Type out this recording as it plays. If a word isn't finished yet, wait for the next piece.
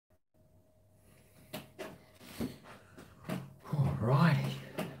Righty.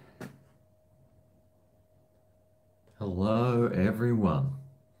 Hello, everyone.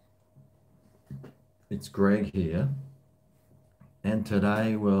 It's Greg here. And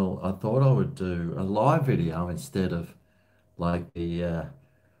today, well, I thought I would do a live video instead of like when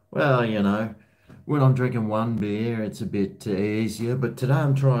I'm drinking one beer, it's a bit easier. But today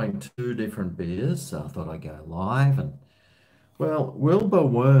I'm trying two different beers. So I thought I'd go live. And, well, Wilbur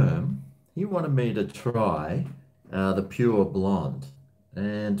Worm, he wanted me to try the Pure Blonde.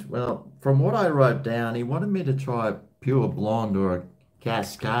 And well, from what I wrote down, he wanted me to try pure blonde or a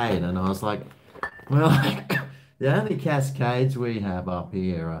cascade, and I was like, well, the only cascades we have up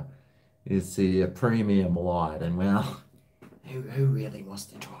here is the premium light, and well, who really wants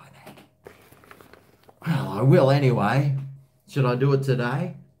to try that? Well, I will anyway. Should I do it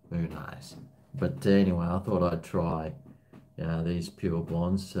today? Who knows? But anyway, I thought I'd try these pure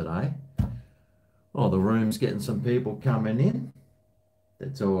blondes today. Oh, the room's getting some people coming in.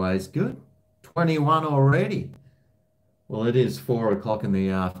 That's always good. 21 already. Well, it is 4 o'clock in the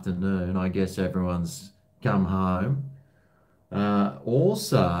afternoon. I guess everyone's come home.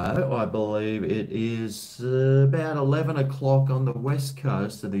 Also, I believe it is about 11 o'clock on the west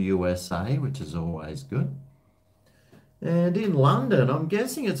coast of the USA, which is always good. And in London, I'm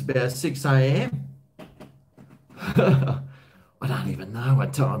guessing it's about 6 a.m. I don't even know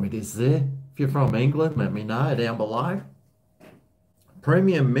what time it is there. If you're from England, let me know down below.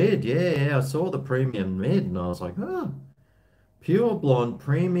 Premium mid, yeah, I saw the premium mid and I was like, oh, pure blonde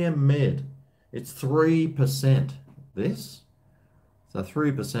premium mid. It's 3%. This, so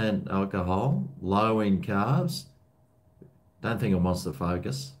 3% alcohol, low in carbs. Don't think it wants to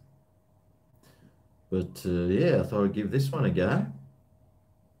focus. But yeah, I thought I'd give this one a go.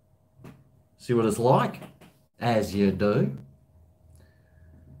 See what it's like, as you do.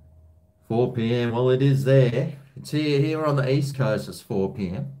 4 p.m. Well, it is there. It's here on the East Coast, it's 4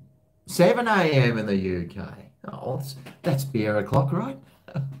 p.m. 7 a.m. in the UK. Oh, that's beer o'clock, right?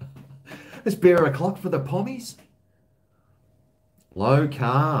 It's beer o'clock for the pommies. Low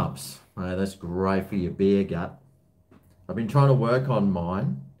carbs. Oh, that's great for your beer gut. I've been trying to work on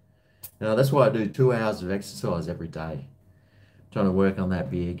mine. Now, that's why I do 2 hours of exercise every day. Trying to work on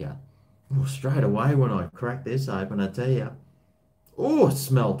that beer gut. Oh, straight away when I crack this open, I tell you, oh, it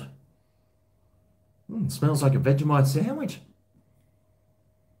smelled. Smells like a Vegemite sandwich.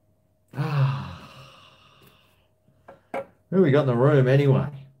 Ah. Who we got in the room anyway?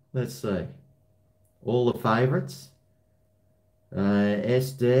 Let's see. All the favourites.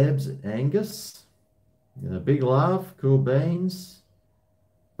 S. Debs, Angus. Big Love, Cool Beans.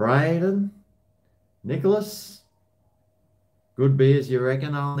 Braden. Nicholas. Good beers, you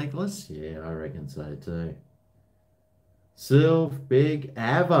reckon, old Nicholas? Yeah, I reckon so too. Sylv, Big,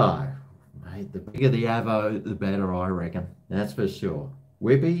 Avo. Mate, the bigger the Avo, the better, I reckon. That's for sure.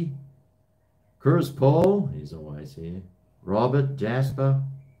 Whippy, Cruz Paul, he's always here. Robert, Jasper,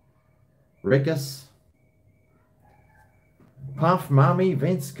 Rickus, Puff Mummy,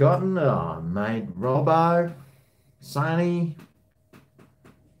 Vince Cotton, oh mate, Robbo, Sonny,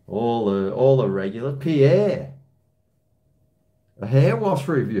 all the regular. Pierre, a hair wash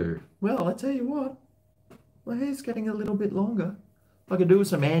review. Well, I tell you what, my hair's getting a little bit longer. I could do with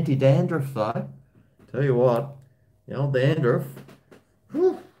some anti-dandruff though. Tell you what, the old dandruff,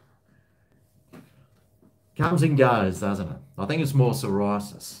 whew, comes and goes, doesn't it? I think it's more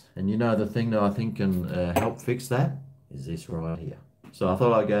psoriasis. And you know the thing that I think can help fix that is this right here. So I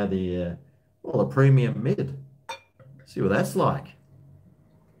thought I'd go the premium mid. See what that's like.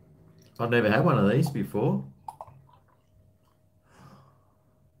 I've never had one of these before.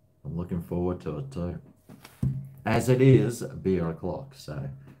 I'm looking forward to it too. As it is beer o'clock, so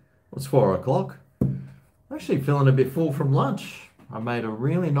it's 4 o'clock. I'm actually feeling a bit full from lunch. I made a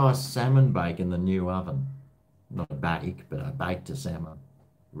really nice salmon bake in the new oven. Not a bake, but I baked a salmon.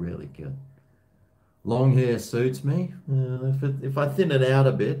 Really good. Long hair suits me. If I thin it out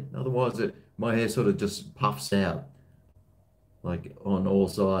a bit, otherwise my hair sort of just puffs out, like on all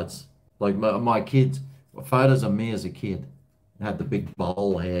sides. Like my kids, photos of me as a kid, had the big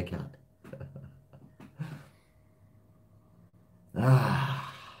bowl haircut.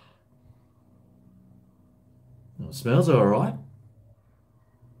 Ah, well, it smells all right.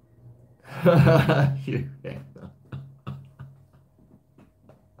 Oh,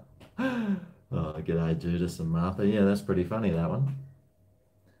 g'day Judas and Martha. Yeah, that's pretty funny, that one.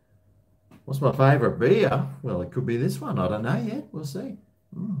 What's my favourite beer? Well, it could be this one. I don't know yet. We'll see.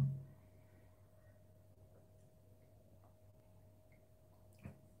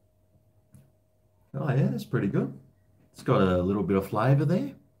 Oh, yeah, that's pretty good. It's got a little bit of flavour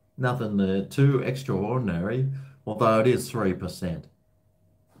there. Nothing too extraordinary. although it is 3%.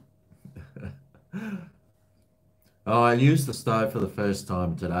 Oh, I used the stove for the first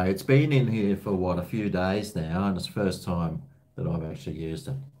time today. It's been in here for what, a few days now, and it's the first time that I've actually used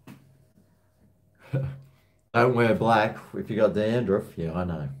it. Don't wear black if you got dandruff. Yeah, I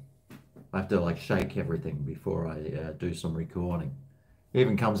know. I have to like shake everything before I do some recording.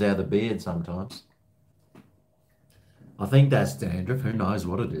 Even comes out of the beard sometimes. I think that's dandruff. Who knows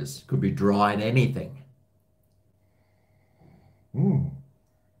what it is? Could be dried anything. Mm.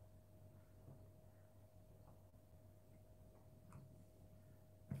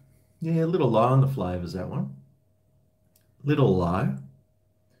 Yeah, a little low on the flavours, that one. Little low.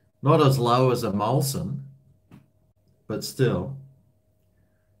 Not as low as a Molson, but still.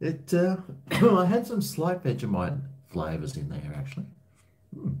 It. I had some slight Vegemite flavours in there, actually.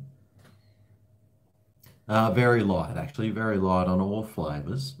 Mm. Very light, actually. Very light on all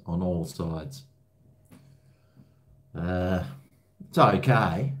flavours, on all sides. Uh, it's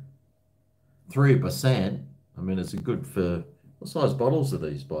okay. 3%. I mean, it's a good for... What size bottles are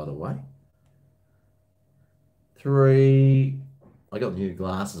these, by the way? Three... I got new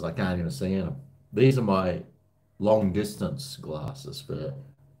glasses. I can't even see in them. These are my long distance glasses for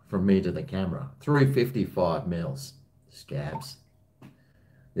from me to the camera. 355 mils. Scabs.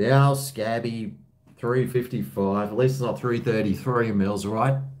 Yeah, old scabby 355. At least it's not 333 mils,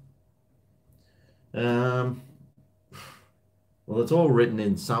 right? Um, well, it's all written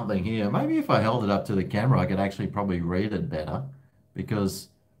in something here. Maybe if I held it up to the camera, I could actually probably read it better because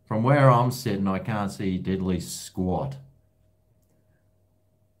from where I'm sitting, I can't see diddly squat.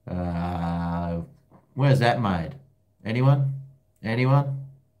 Uh, where's that made? Anyone? Anyone?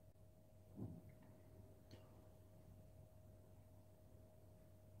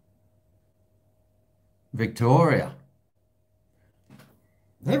 Victoria.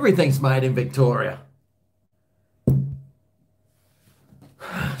 Everything's made in Victoria.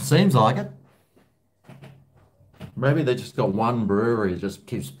 Seems like it. Maybe they just got one brewery that just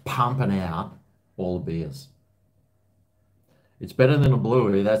keeps pumping out all the beers. It's better than a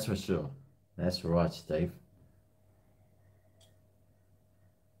bluey, that's for sure. That's right, Steve.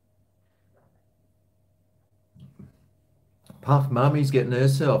 Puff Mummy's getting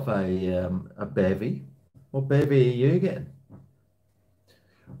herself a bevy. What bevy are you getting?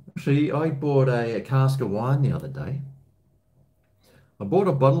 Actually, I bought a cask of wine the other day. I bought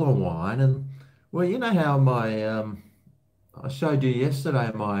a bottle of wine, and well, you know how my I showed you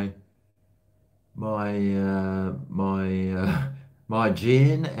yesterday my my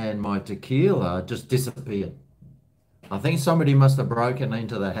gin and my tequila just disappeared. I think somebody must have broken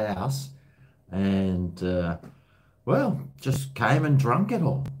into the house and well, just came and drunk it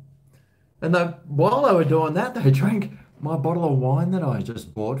all. And while they were doing that, they drank my bottle of wine that I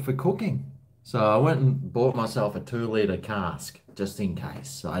just bought for cooking. So I went and bought myself a 2 litre cask just in case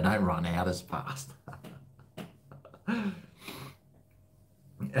so I don't run out as fast. An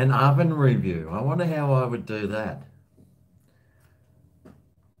oven review. I wonder how I would do that.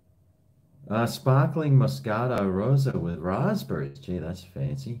 Sparkling Moscato Rosa with raspberries. Gee, that's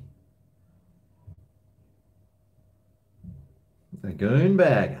fancy. A goon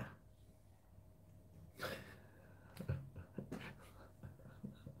bagger.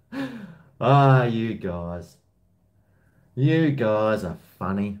 Ah, you guys. You guys are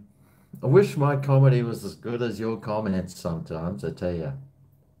funny. I wish my comedy was as good as your comments sometimes, I tell you.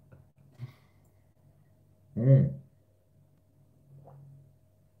 Mm.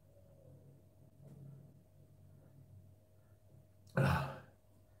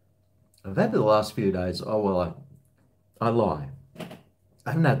 I've had the last few days. Oh, well, I lie. I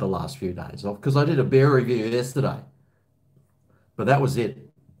haven't had the last few days off because I did a beer review yesterday. But that was it.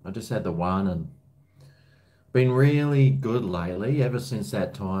 I just had the one and been really good lately ever since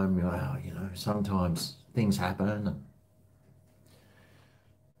that time. Sometimes things happen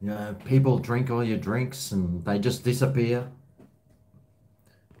and, people drink all your drinks and they just disappear.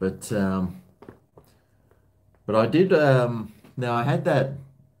 But I did, now I had that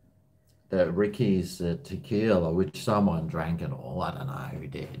Ricky's tequila, which someone drank it all. I don't know who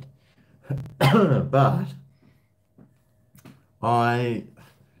did. But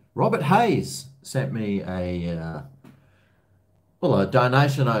Robert Hayes sent me a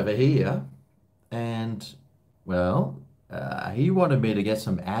donation over here, and well, he wanted me to get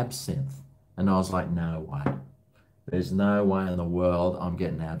some absinthe, and I was like, no way. There's no way in the world I'm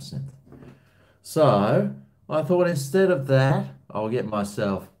getting absinthe. So I thought instead of that, I'll get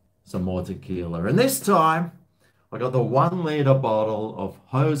myself some more tequila, and this time I got the 1 litre bottle of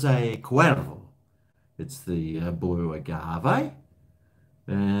Jose Cuervo. It's the blue agave.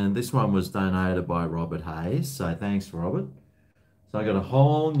 And this one was donated by Robert Hayes. So thanks, Robert. So I got a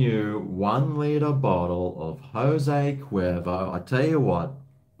whole new 1 litre bottle of Jose Cuervo. I tell you what,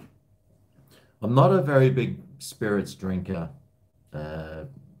 I'm not a very big spirits drinker, uh,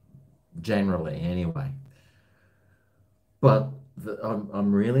 generally anyway. But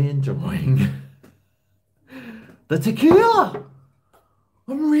I'm really enjoying the tequila.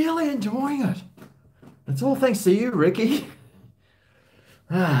 I'm really enjoying it. It's all thanks to you, Ricky.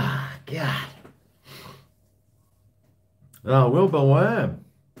 Ah, God. Oh, Wilbur Worm.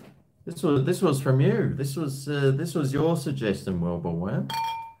 This was from you. This was your suggestion, Wilbur Worm.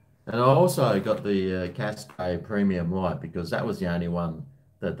 And I also got the Cascade Premium Light because that was the only one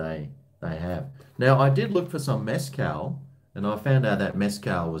that they have. Now I did look for some mezcal, and I found out that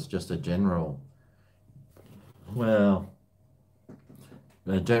mezcal was just a general, well,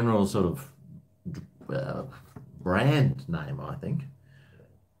 a general sort of uh, brand name, I think.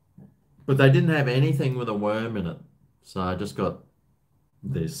 But they didn't have anything with a worm in it, so I just got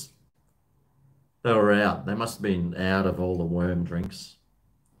this. They were out. They must have been out of all the worm drinks.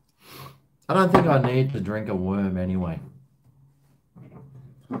 I don't think I need to drink a worm anyway.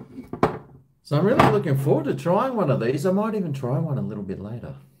 So I'm really looking forward to trying one of these. I might even try one a little bit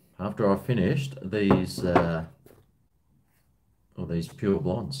later after I've finished these pure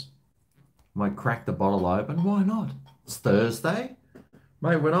blondes. Might crack the bottle open. Why not? It's Thursday.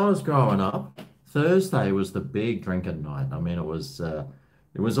 Mate, when I was growing up, Thursday was the big drinking night. I mean, it was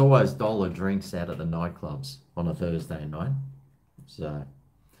always dollar drinks out at the nightclubs on a Thursday night. So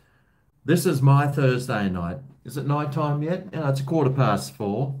this is my Thursday night. Is it night time yet? Yeah, it's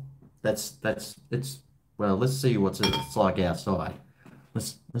 4:15. It's well, let's see what it's like outside.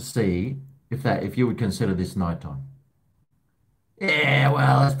 Let's see if you would consider this nighttime. Yeah,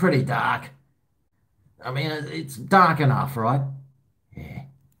 well, it's pretty dark. I mean, it's dark enough, right? Yeah,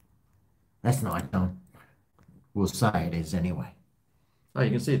 that's nighttime. We'll say it is anyway. Oh,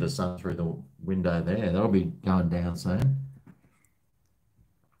 you can see the sun through the window there. That'll be going down soon.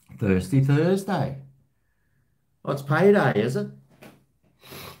 Thirsty Thursday. Oh, it's payday, is it?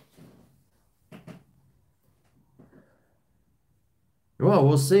 Well,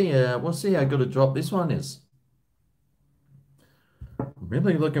 we'll see. We'll see how good a drop this one is. I'm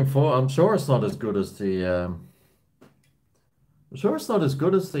really looking for. I'm sure it's not as good as the. I'm sure it's not as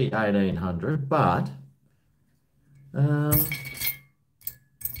good as the 1800, but um, it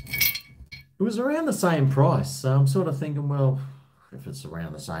was around the same price. So I'm sort of thinking, well, if it's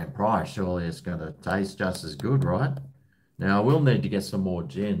around the same price, surely it's going to taste just as good, right? Now I will need to get some more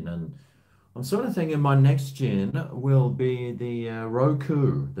gin, and I'm sort of thinking my next gin will be the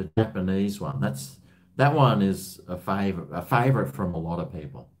Roku, the Japanese one. That one is a favorite from a lot of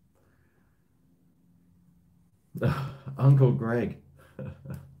people. Uncle Greg.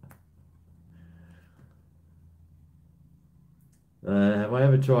 Have I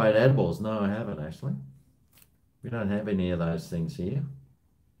ever tried edibles? No, I haven't actually. We don't have any of those things here.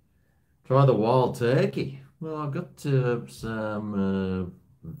 Try the wild turkey. Well, I've got some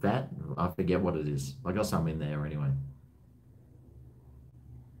that. I forget what it is. I got some in there anyway.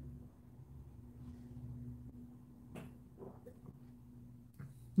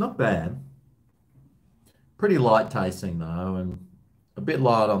 Not bad. Pretty light tasting though, and a bit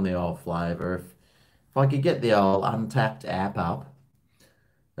light on the old flavour. If I could get the old Untapped app up,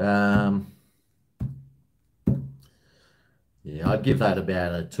 um, yeah, I'd give that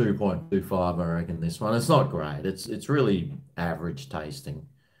about a 2.25. I reckon this one. It's not great. It's really average tasting.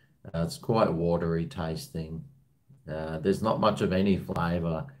 It's quite watery tasting. There's not much of any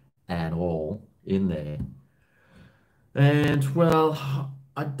flavour at all in there. And well,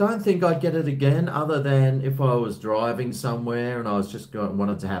 I don't think I'd get it again, other than if I was driving somewhere and I was just going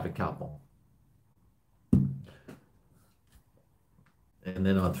wanted to have a couple, and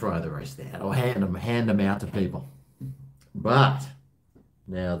then I'd throw the rest out or hand them out to people. But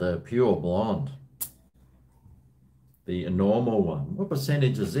now the pure blonde, the normal one. What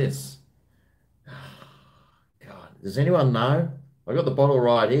percentage is this? God, does anyone know? I got the bottle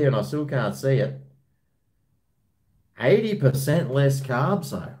right here and I still can't see it. 80% less carbs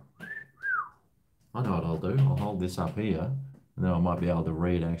though. I know what I'll do. I'll hold this up here and then I might be able to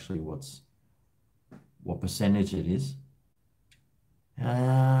read actually what percentage it is.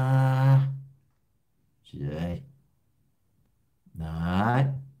 Gee.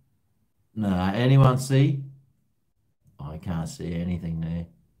 No. No. Anyone see? I can't see anything there.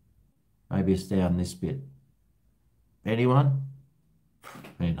 Maybe it's down this bit. Anyone?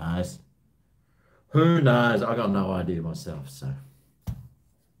 Who knows? Who knows? I got no idea myself, so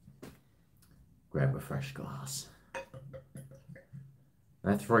grab a fresh glass.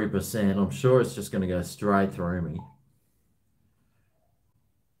 At 3%, I'm sure it's just going to go straight through me.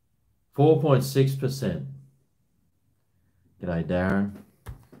 4.6%. G'day, Darren.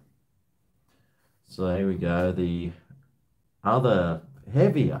 So here we go. The other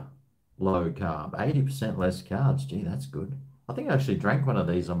heavier low carb, 80% less carbs. Gee, that's good. I think I actually drank one of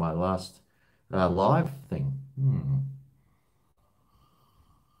these on my last live thing.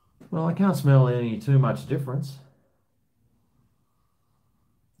 Well, I can't smell any too much difference.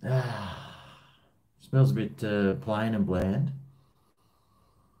 Smells a bit plain and bland.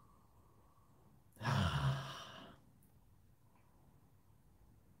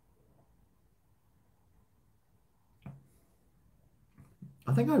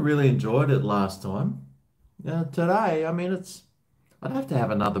 I think I really enjoyed it last time. Today, I mean, I'd have to have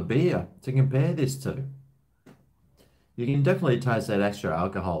another beer to compare this to. You can definitely taste that extra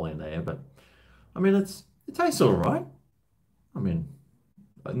alcohol in there, but I mean, it tastes all right. I mean,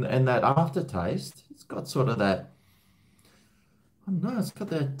 and that aftertaste, it's got sort of that, I don't know, it's got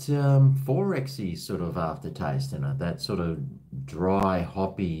that Forexy sort of aftertaste in it, that sort of dry,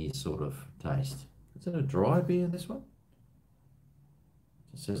 hoppy sort of taste. Is it a dry beer, this one?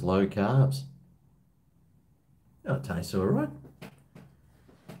 It says low carbs. Oh, it tastes all right.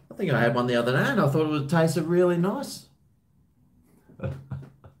 I think I had one the other day and I thought it would taste really nice.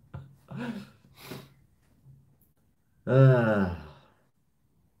 Uh,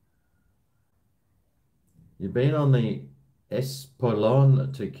 you've been on the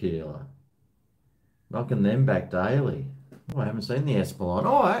Espolon tequila, knocking them back daily. Oh, I haven't seen the Espolon.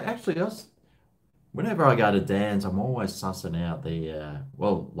 Oh, actually, whenever I go to Dan's, I'm always sussing out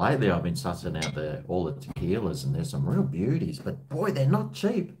well, lately I've been sussing out all the tequilas, and there's some real beauties, but boy, they're not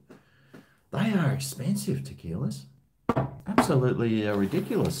cheap. They are expensive tequilas. Absolutely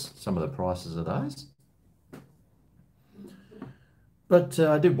ridiculous, some of the prices of those. But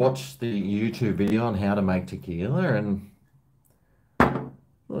I did watch the YouTube video on how to make tequila, and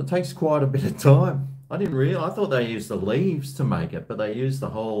well, it takes quite a bit of time. I didn't realize, I thought they used the leaves to make it, but they use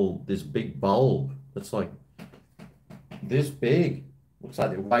this big bulb that's like this big. Looks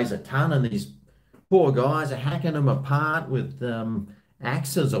like it weighs a ton, and these poor guys are hacking them apart with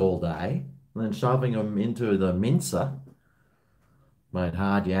axes all day and then shoving them into the mincer. Mate,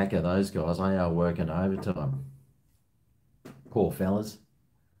 hard yakka, those guys, they are working overtime. Poor fellas.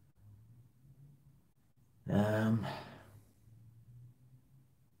 Um,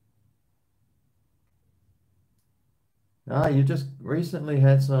 you just recently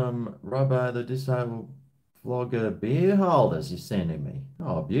had some Robbo the Disabled Vlogger beer holders you're sending me.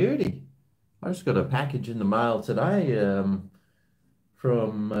 Oh, beauty. I just got a package in the mail today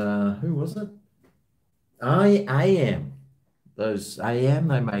from, who was it? AM. Those AM,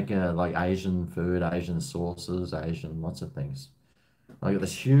 they make like Asian food, Asian sauces, Asian lots of things. I got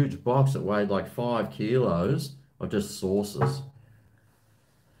this huge box that weighed like 5 kilos of just sauces.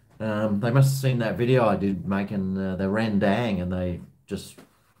 They must have seen that video I did making the rendang, and they just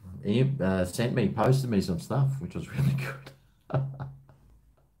posted me some stuff, which was really good.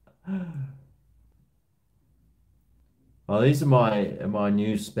 Oh, these are my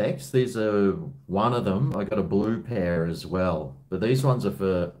new specs. These are one of them. I got a blue pair as well, but these ones are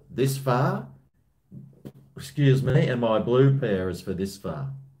for this far. Excuse me, and my blue pair is for this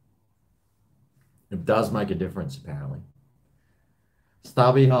far. It does make a difference, apparently.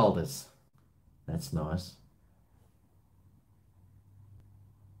 Stubby holders. That's nice.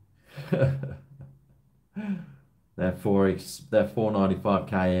 That 495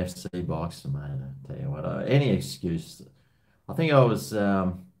 KFC box, mate. I tell you what, any excuse. I think I was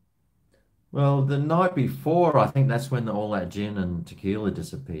well, the night before. I think that's when all that gin and tequila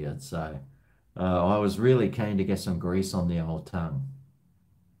disappeared. So I was really keen to get some grease on the old tongue.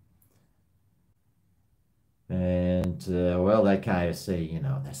 And well, that KFC,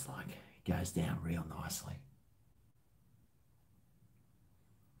 that's like it goes down real nicely.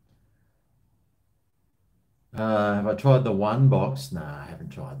 Have I tried the one box? No, I haven't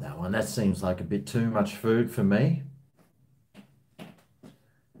tried that one. That seems like a bit too much food for me.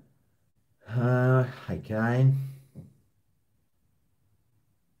 Again,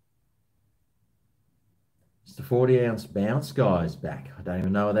 it's the 40-ounce bounce guys back. I don't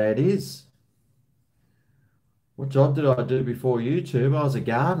even know what that is. What job did I do before YouTube? I was a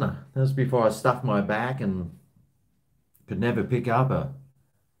gardener. That was before I stuffed my back and could never pick up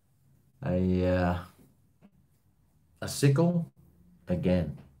a sickle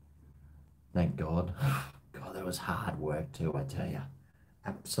again. Thank God. God, that was hard work too, I tell you.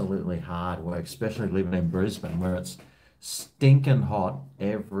 Absolutely hard work, especially living in Brisbane where it's stinking hot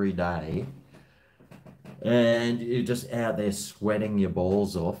every day. and you're just out there sweating your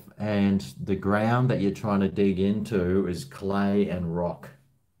balls off, and the ground that you're trying to dig into is clay and rock.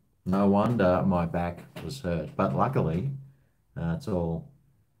 No wonder my back was hurt, but luckily, it's all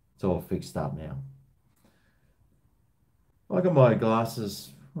fixed up now. I got my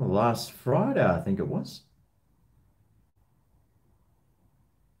glasses last Friday, I think it was.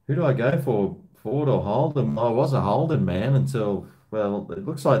 Who do I go for? Ford or Holden? I was a Holden man until, well, it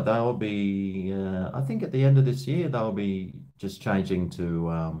looks like they'll be, I think at the end of this year, they'll be just changing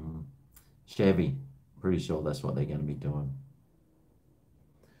to Chevy. Pretty sure that's what they're going to be doing.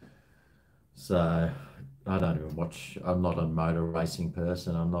 So I don't even watch, I'm not a motor racing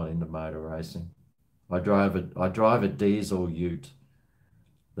person. I'm not into motor racing. I drive a diesel ute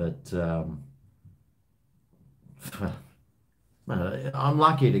that I'm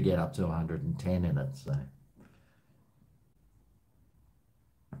lucky to get up to 110 in it. So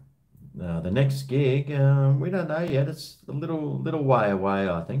the next gig, we don't know yet. It's a little way away,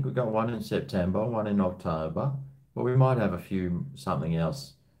 I think. We've got one in September, one in October, but we might have a few something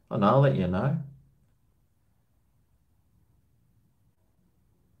else. And I'll let you know.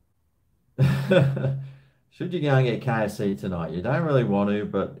 Should you go and get KFC tonight? You don't really want to,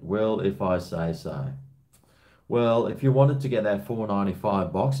 but will if I say so. Well, if you wanted to get that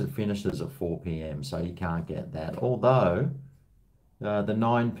 4.95 box, it finishes at 4 p.m., so you can't get that. Although the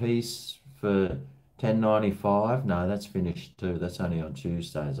 9 piece for 10.95, no, that's finished too. That's only on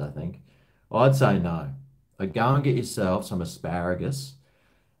Tuesdays, I think. I'd say no. Go and get yourself some asparagus,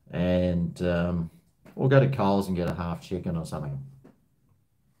 and or go to Coles and get a half chicken or something.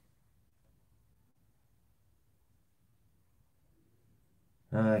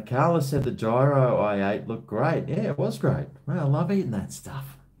 Carla said the gyro I ate looked great. Yeah, it was great. Well, I love eating that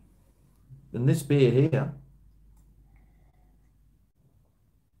stuff. And this beer here,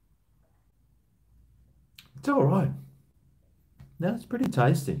 it's all right. No, it's pretty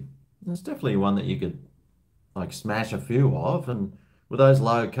tasty. It's definitely one that you could like smash a few of, and with those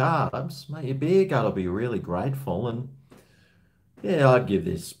low carbs, mate, your beer gut will be really grateful. And yeah, I'd give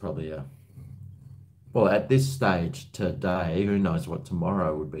this probably a, well, at this stage today, who knows what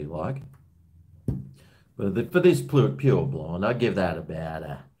tomorrow would be like. But for this pure blonde, I'd give that about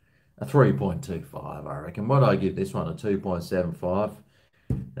a 3.25, I reckon. What I give this one? A 2.75.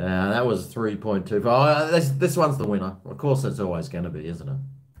 That was 3.25. This one's the winner. Of course, it's always going to be, isn't it?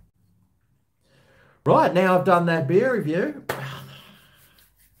 Right, now I've done that beer review.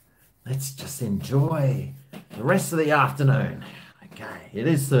 Let's just enjoy the rest of the afternoon. Okay, it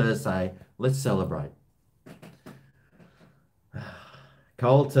is Thursday. Let's celebrate.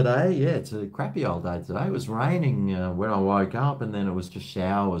 Cold today. Yeah, it's a crappy old day today. It was raining when I woke up, and then it was just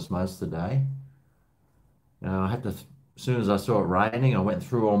showers most of the day. I had to, as soon as I saw it raining, I went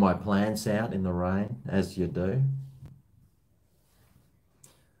through all my plants out in the rain, as you do.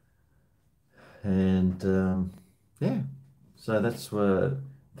 And yeah, so that's where.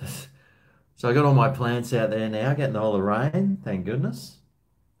 So I got all my plants out there now, getting all the rain. Thank goodness.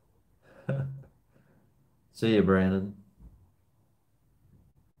 See you, Brandon.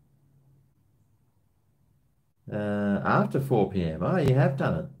 After 4 p.m. Oh, you have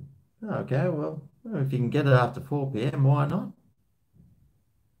done it. Okay, well, if you can get it after 4 p.m., why not?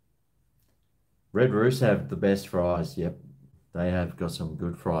 Red Roost have the best fries. Yep, they have got some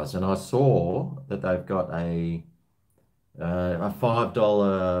good fries. And I saw that they've got a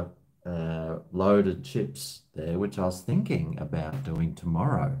 $5 loaded chips there, which I was thinking about doing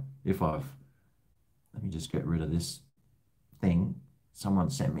tomorrow. Let me just get rid of this thing. Someone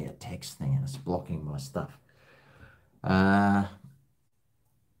sent me a text thing and it's blocking my stuff. And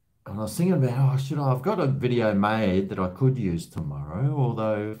I was thinking about, I've got a video made that I could use tomorrow,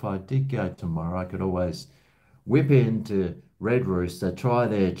 although if I did go tomorrow, I could always whip into Red Rooster, try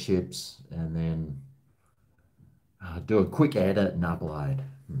their chips, and then do a quick edit and upload.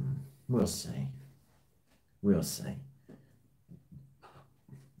 We'll see. We'll see.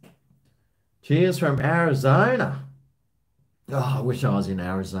 Cheers from Arizona. Oh, I wish I was in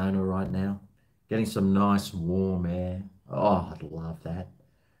Arizona right now. Getting some nice warm air. Oh, I'd love that.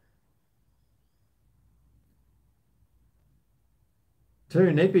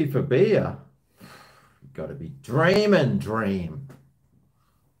 Too nippy for beer. You've got to be dreaming, dream.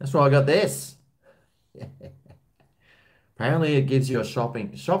 That's why I got this. Apparently it gives you a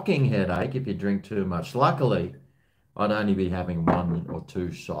shocking headache if you drink too much. Luckily, I'd only be having 1 or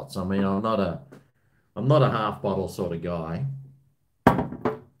 2 shots. I mean, I'm not a half bottle sort of guy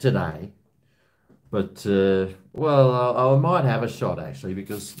today. But, well, I might have a shot actually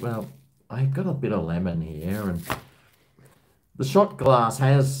because, well, I've got a bit of lemon here and The shot glass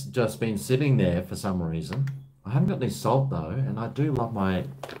has just been sitting there for some reason. I haven't got any salt though, and I do love my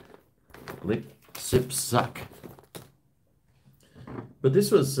lip sip suck. But this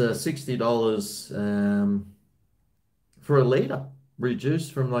was $60 for a litre,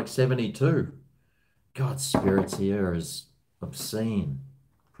 reduced from like 72. God, spirits here is obscene.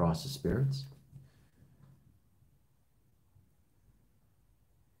 Price of spirits.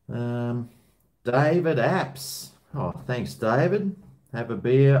 David Apps. Oh, thanks, David. Have a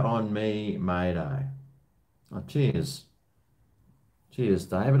beer on me, matey. Oh, cheers. Cheers,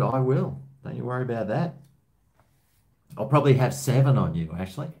 David. I will. Don't you worry about that. I'll probably have 7 on you,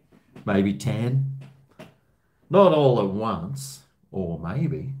 actually. Maybe 10. Not all at once. Or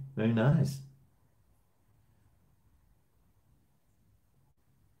maybe. Who knows?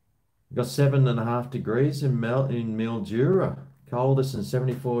 Got 7.5 degrees in Mildura. Coldest in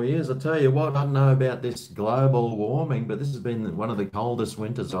 74 years. I tell you what, I don't know about this global warming, but this has been one of the coldest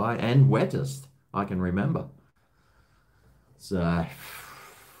winters and wettest I can remember. So,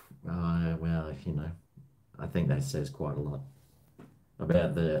 well, you know, I think that says quite a lot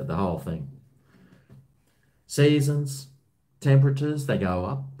about the whole thing. Seasons, temperatures, they go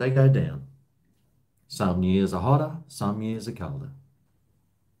up, they go down. Some years are hotter, some years are colder.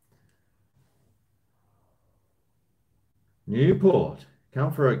 Newport,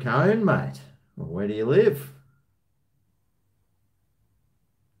 come for a cone, mate. Well, where do you live?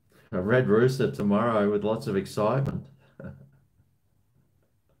 A red rooster tomorrow with lots of excitement.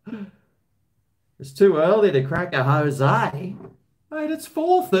 It's too early to crack a Jose. Mate, it's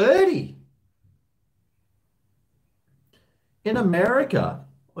 4:30. In America,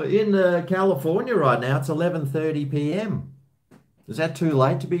 in California right now, it's 11:30 p.m. Is that too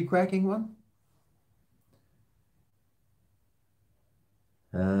late to be cracking one?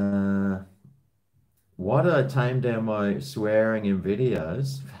 Why did I tame down my swearing in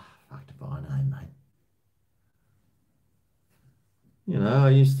videos? Fuck if I know, mate. You know,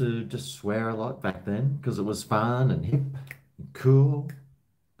 I used to just swear a lot back then because it was fun and hip and cool.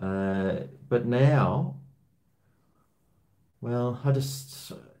 But now, well, I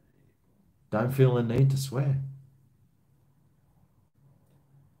just don't feel the need to swear.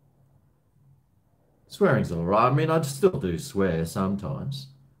 Swearing's all right. I mean, I still do swear sometimes.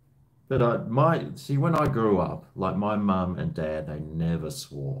 But see, when I grew up, like my mum and dad, they never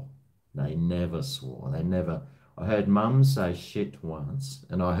swore. They never swore. They never. I heard mum say shit once,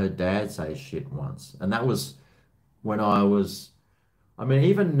 and I heard dad say shit once. And that was when I was, I mean,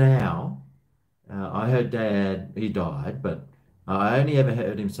 even now, I heard dad, he died, but I only ever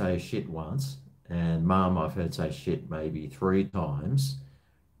heard him say shit once. And mum, I've heard say shit maybe 3 times.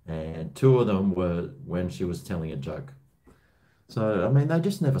 And 2 of them were when she was telling a joke. So, I mean, they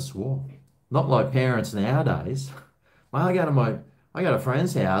just never swore. Not like parents nowadays. I go to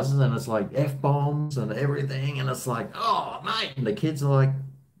friends' houses and it's like F-bombs and everything. And it's like, oh, mate. And the kids are like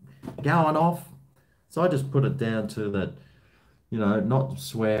going off. So I just put it down to that, you know, not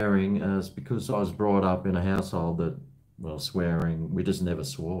swearing as because I was brought up in a household that, well, swearing, we just never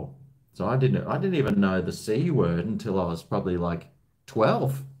swore. So I didn't even know the C word until I was probably like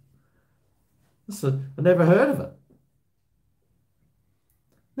 12. So I never heard of it.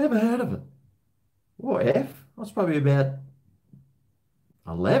 Never heard of it. What, F? I was probably about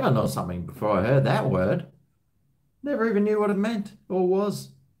 11 or something before I heard that word. Never even knew what it meant or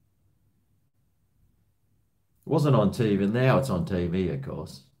was. It wasn't on TV. Now it's on TV, of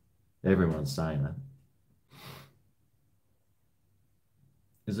course. Everyone's saying that.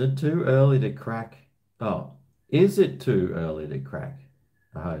 Is it too early to crack? Oh, is it too early to crack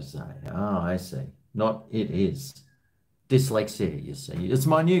a Jose? Oh, I see. Not it is. Dyslexia, you see. It's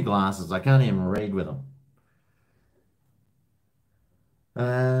my new glasses. I can't even read with them.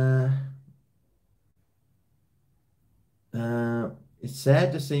 It's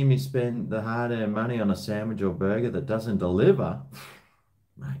sad to see me spend the hard-earned money on a sandwich or burger that doesn't deliver.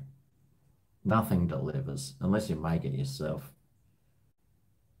 Mate, nothing delivers unless you make it yourself.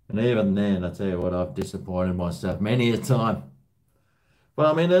 And even then, I tell you what, I've disappointed myself many a time. Well,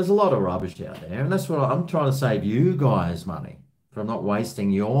 I mean, there's a lot of rubbish out there, and that's what I'm trying to save you guys money from not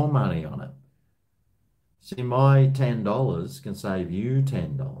wasting your money on it. See, my $10 can save you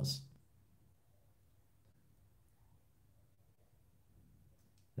 $10.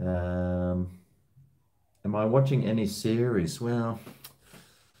 Am I watching any series? Well,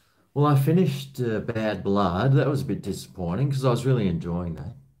 I finished Bad Blood. That was a bit disappointing because I was really enjoying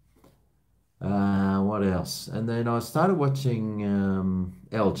that. What else? And then I started watching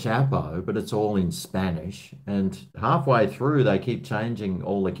El Chapo, but it's all in Spanish. And halfway through, they keep changing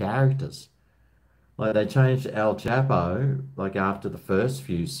all the characters. Like they changed El Chapo like after the first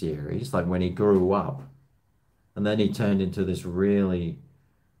few series, like when he grew up, and then he turned into this really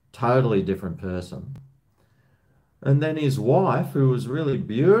totally different person. And then his wife, who was really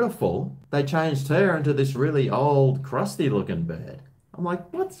beautiful, they changed her into this really old, crusty looking bird. I'm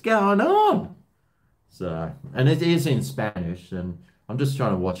like, what's going on? So, and it is in Spanish, and I'm just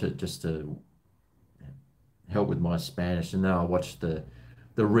trying to watch it just to help with my Spanish. And then I watched the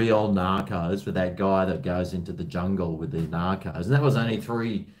real Narcos with that guy that goes into the jungle with the narcos. And that was only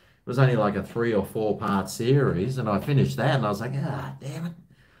three, it was only like a 3 or 4 part series. And I finished that and I was like, ah, damn it.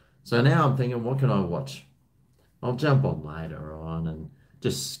 So now I'm thinking, what can I watch? I'll jump on later on and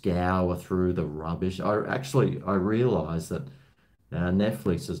just scour through the rubbish. I realized that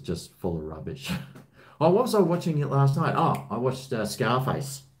Netflix is just full of rubbish. Oh, what was I watching it last night? Oh, I watched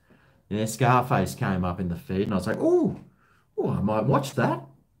Scarface. Yeah, Scarface came up in the feed, and I was like, oh, I might watch that.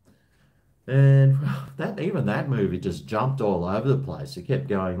 And that even that movie just jumped all over the place. It kept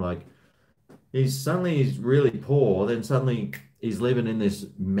going like he's really poor, then suddenly he's living in this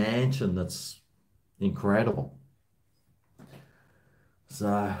mansion that's incredible.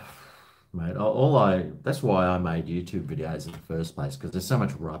 So, mate, that's why I made YouTube videos in the first place, because there's so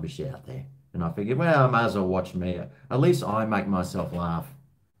much rubbish out there. And I figured, well, I may as well watch me. At least I make myself laugh.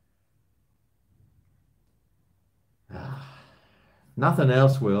 Nothing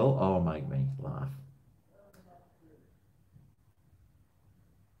else will. Oh, make me laugh.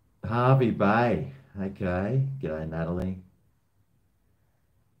 Harvey Bay. Okay. G'day, Natalie.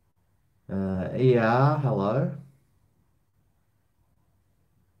 ER, hello.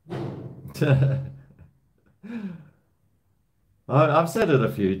 I've said it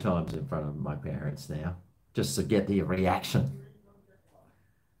a few times in front of my parents now, just to get the reaction.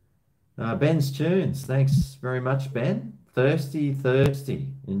 Ben's tunes. Thanks very much, Ben. Thirsty,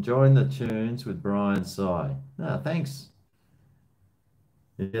 thirsty. Enjoying the tunes with Brian Si. Thanks.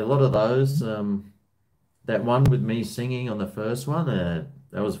 Yeah, a lot of those. That one with me singing on the first one,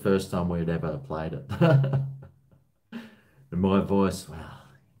 that was the first time we'd ever played it. And my voice, well,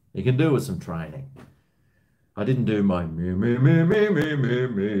 you can do with some training. I didn't do my me's.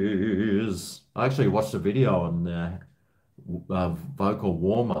 I actually watched a video on vocal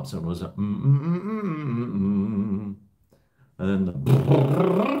warm-ups and it was and then the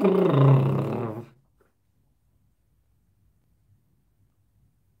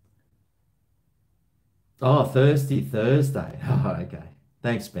oh, Thirsty Thursday. Oh, okay.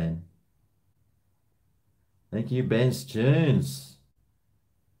 Thanks, Ben. Thank you, Ben's tunes.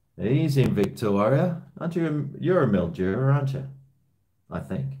 He's in Victoria. Aren't you? You're a Mildura, aren't you? I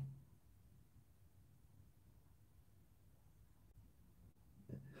think.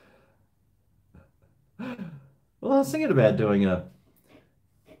 Well, I was thinking about doing a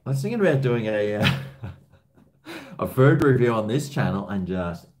food review on this channel and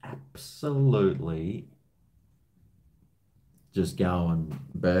just absolutely just go and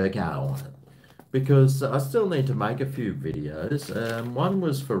burger on it because I still need to make a few videos. One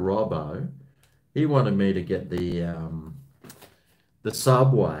was for Robbo. He wanted me to get the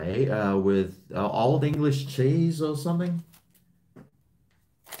Subway with Old English cheese or something.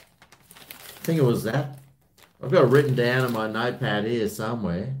 I think it was that. I've got it written down in my notepad here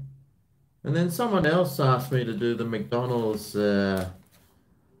somewhere. And then someone else asked me to do the McDonald's, so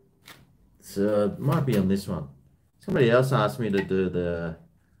it might be on this one. Somebody else asked me to do the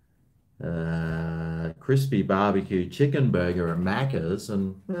crispy barbecue chicken burger at Macca's,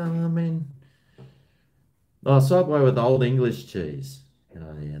 and well, I mean, oh, Subway with Old English cheese.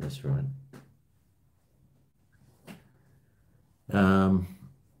 Oh, yeah, that's right.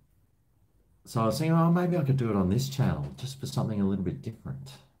 So I was thinking, oh, maybe I could do it on this channel just for something a little bit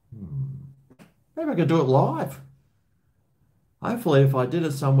different. Maybe I could do it live. Hopefully, if I did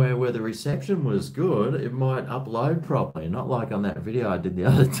it somewhere where the reception was good, it might upload properly, not like on that video I did the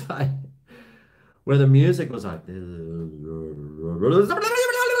other day, where the music was like.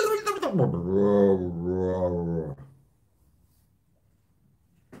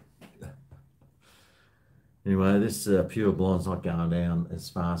 Anyway, this Pure Blonde's not going down as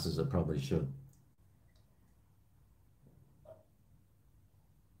fast as it probably should.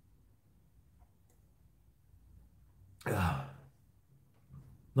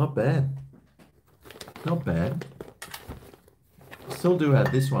 Not bad. Not bad. Still do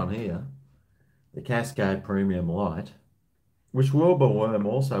have this one here, the Cascade Premium Light, which Wilbur Worm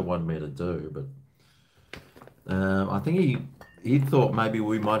also wanted me to do, but I think he thought maybe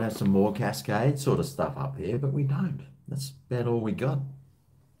we might have some more Cascade sort of stuff up here, but we don't. That's about all we got.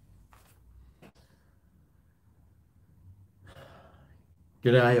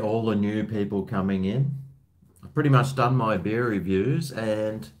 G'day, all the new people coming in. I've pretty much done my beer reviews,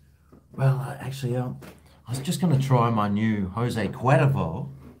 and well, actually, I was just going to try my new Jose Cuervo,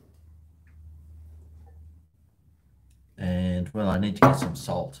 and well, I need to get some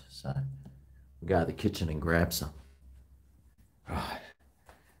salt, so we'll go to the kitchen and grab some. Right,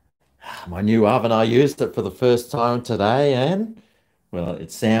 my new oven, I used it for the first time today, and well,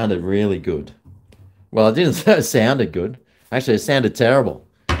 it sounded really good. Well, it didn't say it sounded good. Actually, it sounded terrible.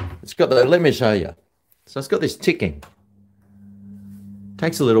 It's got the, let me show you. So it's got this ticking.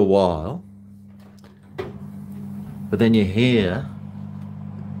 Takes a little while, but then you hear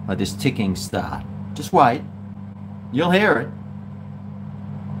like this ticking start. Just wait, you'll hear it.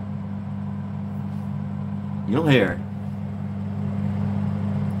 You'll hear it.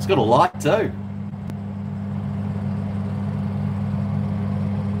 It's got a light too.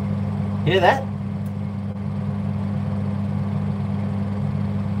 Hear that?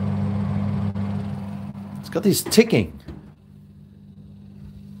 It's got this ticking.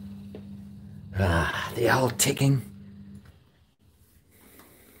 Ah, the old ticking.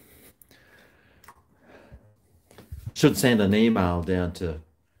 Should send an email down to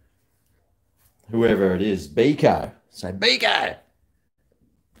whoever it is, Biko. Say, Biko,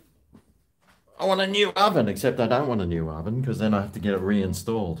 I want a new oven, except I don't want a new oven because then I have to get it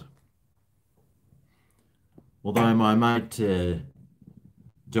reinstalled. Although my mate,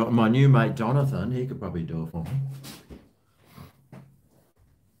 my new mate Jonathan, he could probably do it for me.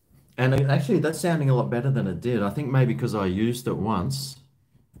 And actually, that's sounding a lot better than it did. I think maybe because I used it once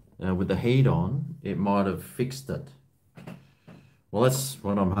with the heat on, it might have fixed it. Well, that's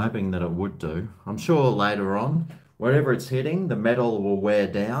what I'm hoping that it would do. I'm sure later on, wherever it's hitting, the metal will wear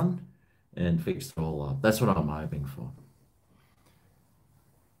down and fix it all up. That's what I'm hoping for.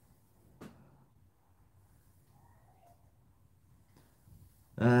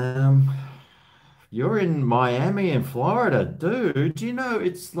 You're in Miami in Florida, dude. Do you know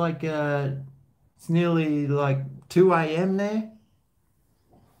it's like it's nearly like 2 a.m. there?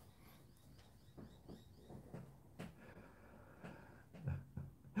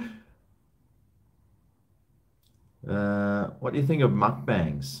 What do you think of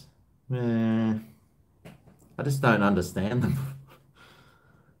mukbangs? Eh, I just don't understand them.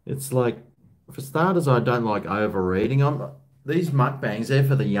 It's like, for starters, I don't like overeating. These mukbangs, they're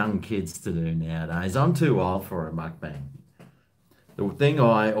for the young kids to do nowadays. I'm too old for a mukbang. The thing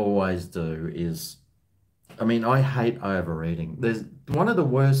I always do is, I mean, I hate overeating. There's one of the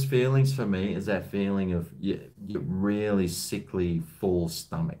worst feelings for me is that feeling of you really sickly, full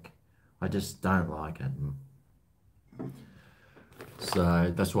stomach. I just don't like it.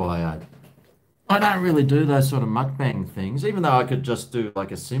 So that's why I don't really do those sort of mukbang things, even though I could just do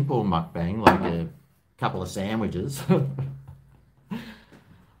like a simple mukbang, like a couple of sandwiches.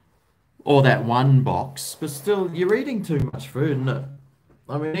 Or that one box, but still, you're eating too much food. And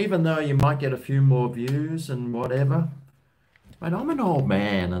I mean, even though you might get a few more views and whatever, but I'm an old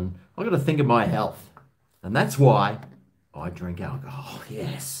man and I've got to think of my health. And that's why I drink alcohol,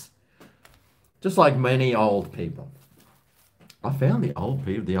 yes. Just like many old people. I found the old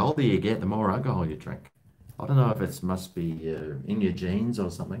people, the older you get, the more alcohol you drink. I don't know if it must be in your genes or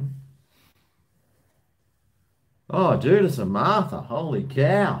something. Oh, Judas and Martha, holy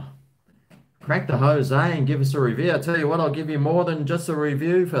cow. Crack the Jose and give us a review. I tell you what, I'll give you more than just a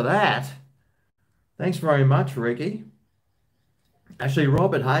review for that. Thanks very much, Ricky. Actually,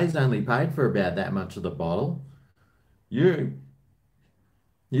 Robert Hayes only paid for about that much of the bottle. You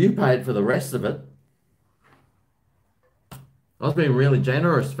paid for the rest of it. I was being really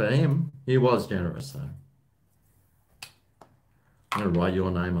generous for him. He was generous, though. I'm going to write your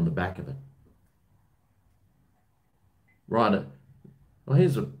name on the back of it. Write it. Well,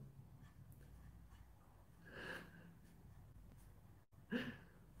 here's a...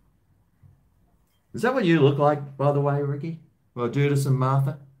 Is that what you look like, by the way, Ricky? Well, Judas and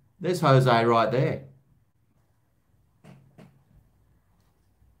Martha? There's Jose right there.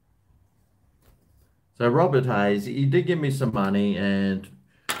 So Robert Hayes, he did give me some money and,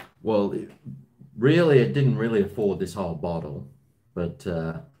 well, really, it didn't really afford this whole bottle. But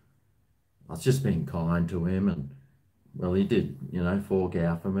I was just being kind to him and, well, he did, fork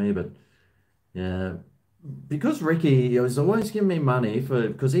out for me. But, yeah, because Ricky has always given me money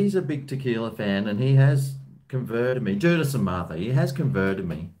because he's a big tequila fan and he has converted me, Judas and Martha, he has converted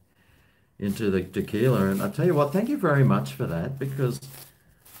me into the tequila. And I tell you what, thank you very much for that because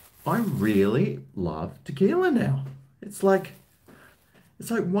I really love tequila now. It's like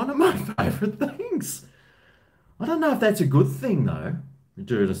one of my favorite things. I don't know if that's a good thing though,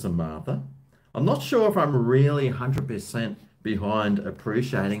 Judas and Martha. I'm not sure if I'm really 100% behind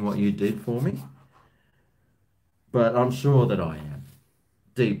appreciating what you did for me, but I'm sure that I am.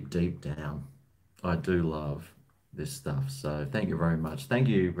 Deep, deep down, I do love this stuff. So thank you very much. Thank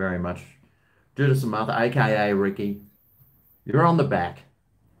you very much, Judas and Martha, aka Ricky. You're on the back.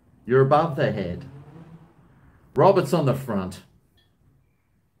 You're above the head. Robert's on the front.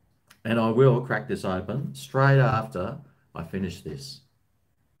 And I will crack this open straight after I finish this.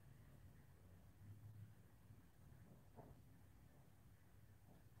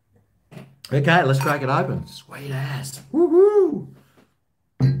 Okay, let's crack it open. Sweet ass. Woohoo!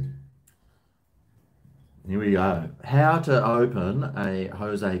 Here we go. How to open a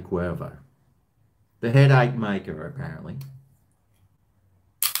Jose Cuervo. The headache maker, apparently.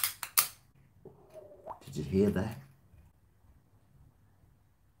 Did you hear that?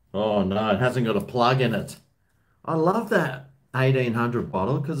 Oh no, it hasn't got a plug in it. I love that 1800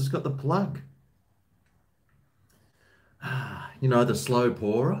 bottle because it's got the plug. You know, the slow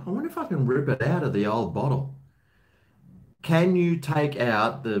pourer. I wonder if I can rip it out of the old bottle. Can you take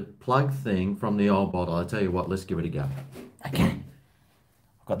out the plug thing from the old bottle? I tell you what, let's give it a go. Okay.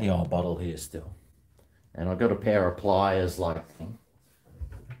 I've got the old bottle here still. And I've got a pair of pliers like thing.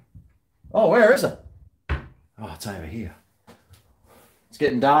 Oh, where is it? Oh, it's over here. It's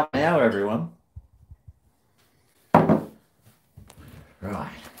getting dark now, everyone.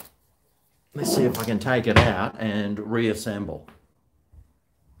 Right. Let's see if I can take it out and reassemble.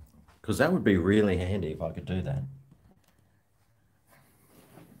 Because that would be really handy if I could do that.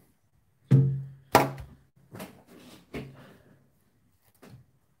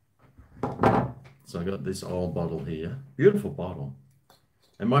 So I got this old bottle here. Beautiful bottle.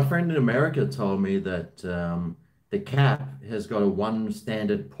 And my friend in America told me that the cap has got a one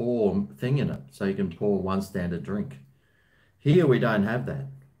standard pour thing in it. So you can pour one standard drink. Here we don't have that.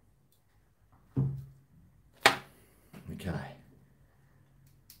 Okay.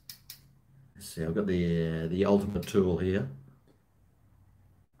 Let's see, I've got the ultimate tool here.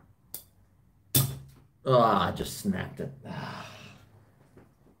 Oh, I just snapped it.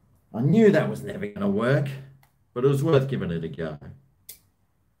 I knew that was never going to work, but it was worth giving it a go.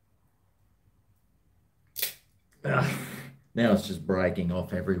 Now it's just breaking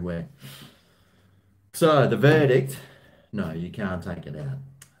off everywhere. So the verdict, no, you can't take it out.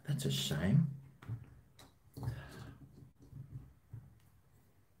 That's a shame.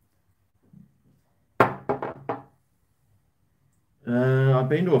 I've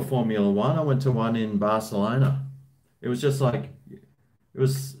been to a Formula One. I went to one in Barcelona. It was just like, it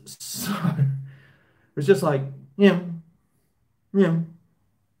was just like, yeah, yeah.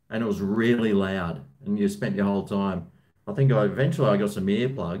 And it was really loud. And you spent your whole time. I think eventually I got some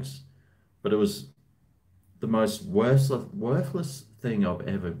earplugs, but it was the most worthless thing I've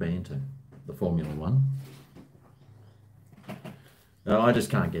ever been to, the Formula One. No, I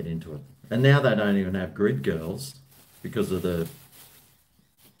just can't get into it. And now they don't even have grid girls because of the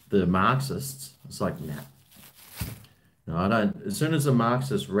Marxists. It's like, nah. No, I don't. As soon as the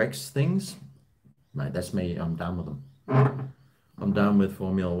Marxist wrecks things, mate, that's me. I'm done with them. I'm done with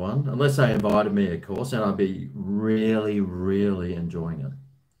Formula One. Unless they invited me, of course, and I'd be really, really enjoying it.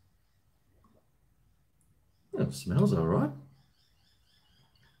 It smells all right.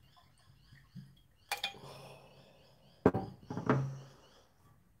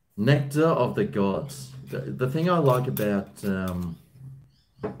 Nectar of the gods. The thing I like about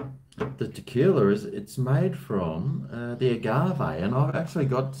the tequila is it's made from the agave, and I've actually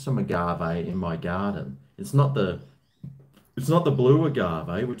got some agave in my garden. It's not the blue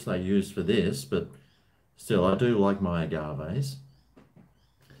agave which they use for this, but still I do like my agaves.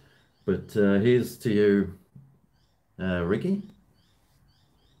 But here's to you, Ricky.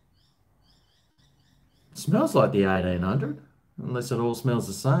 It smells like the 1800, unless it all smells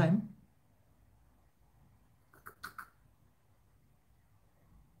the same.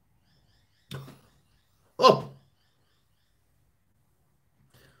 Oh,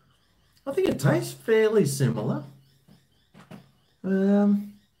 I think it tastes fairly similar. I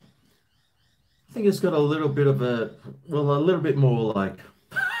think it's got a little bit of a little bit more like,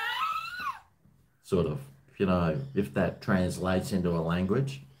 sort of, you know, if that translates into a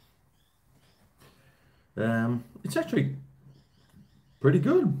language. It's actually pretty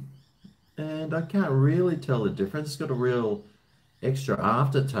good. And I can't really tell the difference. It's got a real extra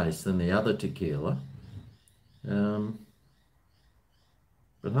aftertaste than the other tequila. But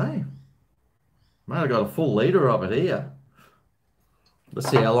hey, mate, I got a full liter of it here. Let's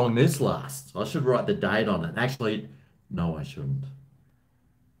see how long this lasts. I should write the date on it. Actually, no, I shouldn't.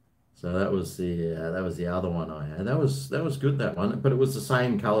 So that was the other one I had. That was good, that one, but it was the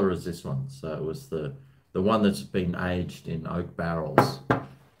same color as this one. So it was the The one that's been aged in oak barrels.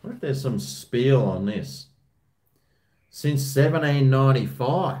 What if there's some spiel on this? Since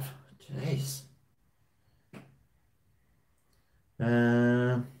 1795. Jeez.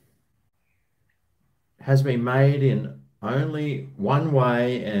 Uh, has been made in only one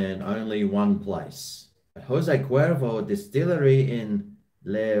way and only one place. Jose Cuervo Distillery in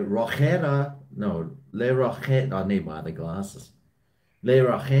Le Rojera, no, Le Rojera, I need my other glasses. Le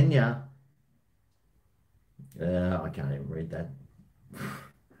Rojena, I can't even read that.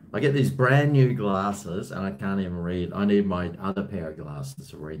 I get these brand new glasses and I can't even read. I need my other pair of glasses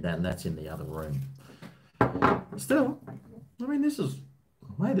to read that, and that's in the other room. Still, I mean, this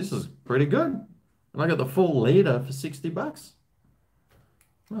is pretty good. And I got the full liter for 60 bucks.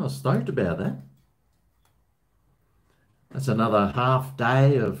 Well, I was stoked about that. That's another half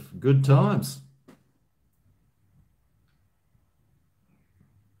day of good times.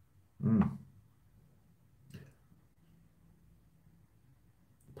 Mm.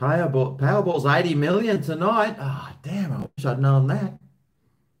 Powerball's 80 million tonight. Ah, damn, I wish I'd known that.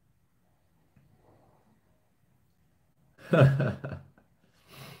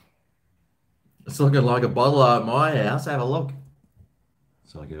 It's looking like a bottle at my house. Have a look.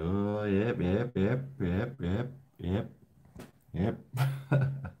 It's like, oh, yep, yep, yep, yep, yep, yep, yep.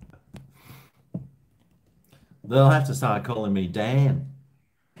 They'll have to start calling me Dan.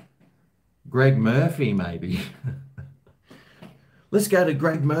 Greg Murphy, maybe. Let's go to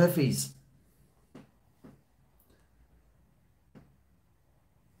Greg Murphy's.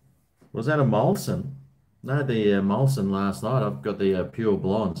 Was that a Molson? No, the Molson last night. I've got the pure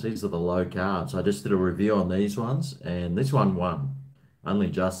blondes. These are the low carbs. I just did a review on these ones, and this one won. Only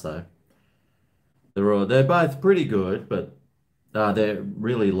just though. They're both pretty good, but they're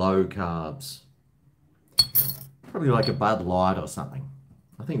really low carbs. Probably like a Bud Light or something.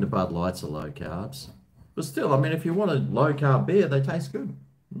 I think the Bud Lights are low carbs. But still, I mean, if you want a low carb beer, they taste good.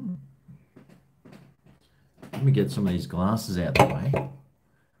 Mm. Let me get some of these glasses out of the way.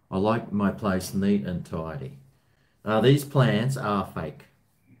 I like my place neat and tidy. These plants are fake.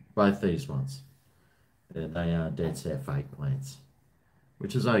 Both these ones. They are dead set fake plants.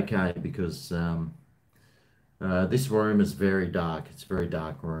 Which is okay because this room is very dark. It's a very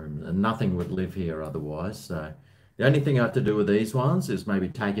dark room. And nothing would live here otherwise. So the only thing I have to do with these ones is maybe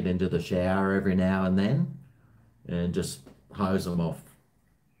take it into the shower every now and then. And just hose them off.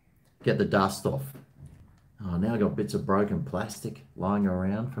 Get the dust off. Oh, now I got bits of broken plastic lying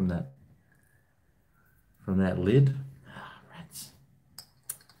around from that lid. Ah, rats.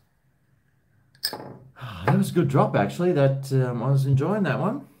 Oh, that was a good drop actually. That I was enjoying that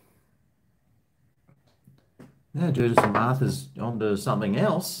one. Now Judith and Martha's onto something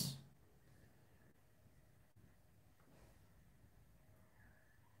else.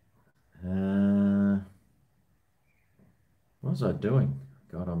 What was I doing?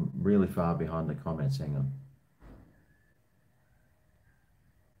 God, I'm really far behind the comments. Hang on.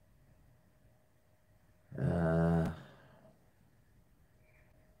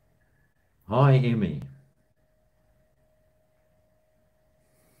 Hi, Emmy.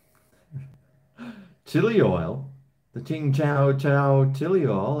 Chili oil. The Ching Chow Chow chili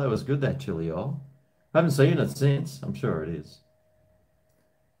oil. That was good, that chili oil. I haven't seen it since. I'm sure it is.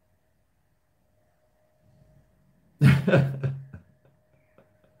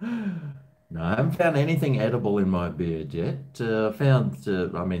 No, I haven't found anything edible in my beard yet. I found,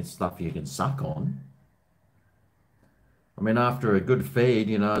 I mean, stuff you can suck on. I mean, after a good feed,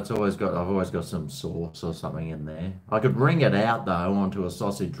 I've always got some sauce or something in there. I could wring it out though onto a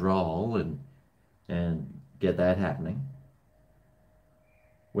sausage roll and get that happening.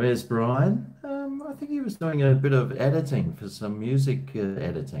 Where's Brian? I think he was doing a bit of editing for some music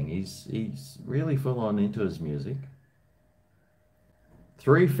editing. He's really full on into his music.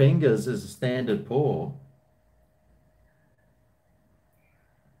 Three fingers is a standard pour.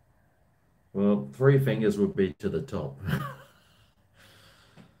 Well, three fingers would be to the top.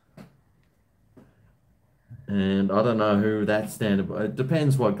 And I don't know who that standard. It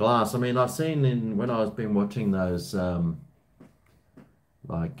depends what glass. I mean, I've seen in when I've been watching those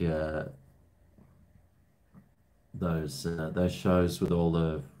like those shows with all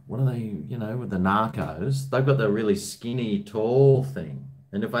the what are they? With the narcos, they've got the really skinny tall thing.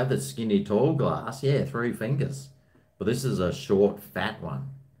 And if I had the skinny tall glass, yeah, three fingers. But this is a short fat one,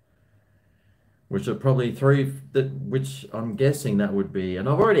 which are probably which I'm guessing that would be. And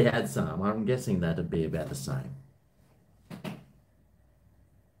I've already had some. I'm guessing that'd be about the same.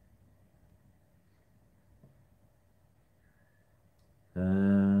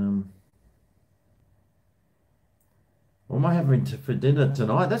 Well, am I having for dinner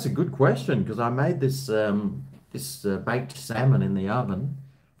tonight? That's a good question because I made this baked salmon in the oven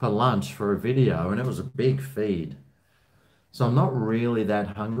for lunch for a video, and it was a big feed. So I'm not really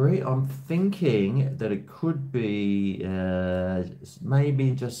that hungry. I'm thinking that it could be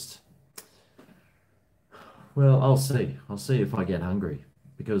maybe just, well, I'll see. I'll see if I get hungry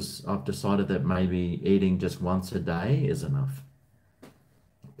because I've decided that maybe eating just once a day is enough.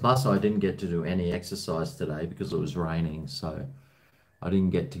 Plus, I didn't get to do any exercise today because it was raining, so I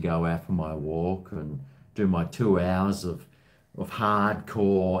didn't get to go out for my walk and do my 2 hours of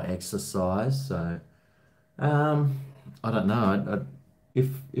hardcore exercise. So I don't know.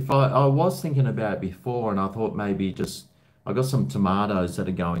 If I was thinking about it before, and I thought maybe just I got some tomatoes that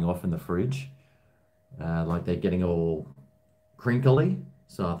are going off in the fridge, like they're getting all crinkly.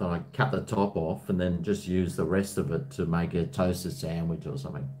 So I thought I'd cut the top off and then just use the rest of it to make a toasted sandwich or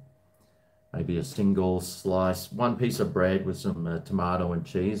something. Maybe a single slice, one piece of bread with some tomato and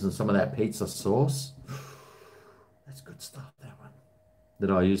cheese and some of that pizza sauce. That's good stuff, that one.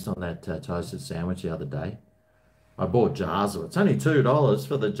 That I used on that toasted sandwich the other day. I bought jars of it. It's only $2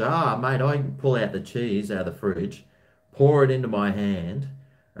 for the jar, mate. I can pull out the cheese out of the fridge, pour it into my hand,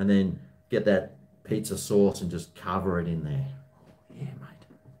 and then get that pizza sauce and just cover it in there. Yeah, mate.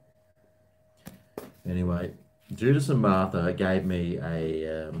 Anyway, Judas and Martha gave me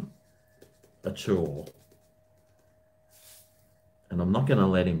a chore, and I'm not going to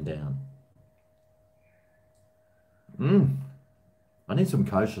let him down. I need some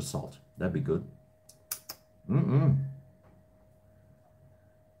kosher salt. That'd be good.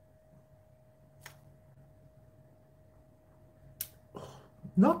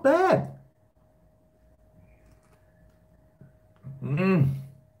 Not bad.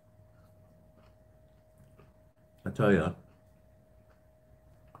 I tell you,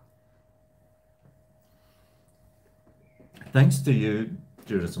 thanks to you,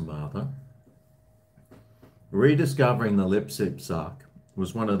 Judas and Martha, rediscovering the lip sip suck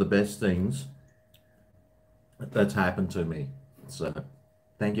was one of the best things that's happened to me. So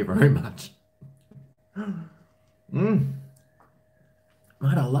thank you very much. Mate,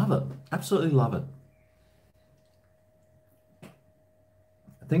 I love it. Absolutely love it.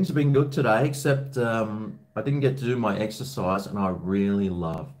 Things have been good today, except I didn't get to do my exercise, and I really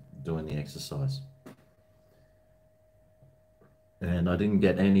love doing the exercise. And I didn't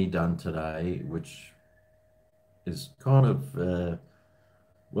get any done today, which is kind of,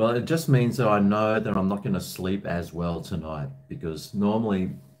 well, it just means that I know that I'm not going to sleep as well tonight because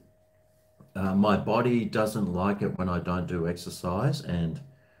normally my body doesn't like it when I don't do exercise, and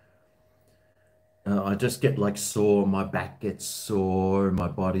I just get like sore, my back gets sore, and my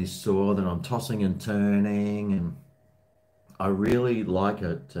body's sore, then I'm tossing and turning, and I really like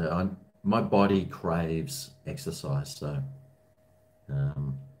it. My body craves exercise, so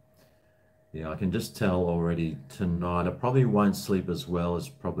yeah, I can just tell already tonight I probably won't sleep as well as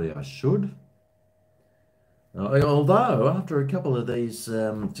probably I should. Although after a couple of these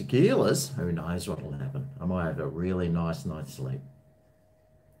tequilas, who knows what will happen? I might have a really nice night's sleep.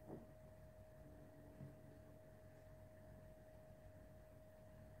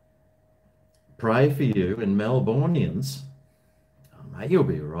 Pray for you and Melbournians. Oh, mate, you'll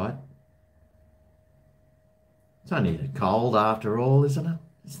be all right. It's only a cold after all, isn't it?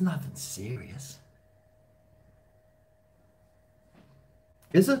 It's nothing serious.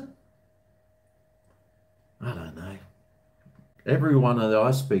 Is it? I don't know. Everyone that I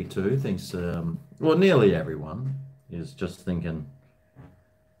speak to thinks, well, nearly everyone is just thinking,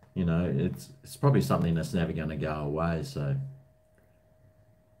 you know, it's probably something that's never going to go away. So,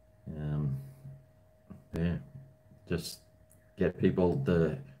 yeah, just get people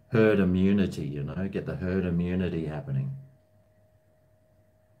the herd immunity, you know, get the herd immunity happening.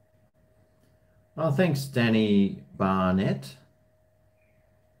 Oh, thanks, Danny Barnett.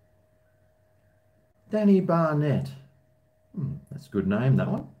 Danny Barnett. That's a good name, that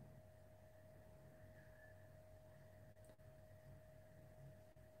one.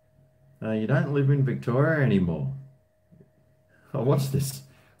 You don't live in Victoria anymore. I watched this.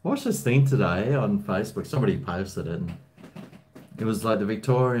 I watched this thing today on Facebook. Somebody posted it. And it was like the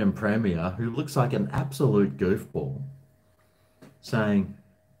Victorian Premier, who looks like an absolute goofball, saying,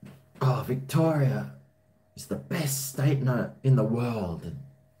 "Oh, Victoria is the best state in the world.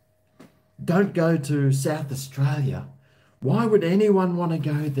 Don't go to South Australia. Why would anyone want to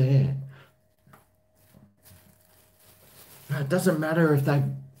go there? It doesn't matter if they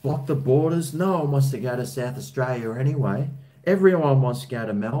block the borders. No one wants to go to South Australia anyway. Everyone wants to go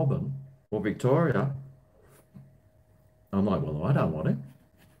to Melbourne or Victoria." I'm like, well, I don't want it.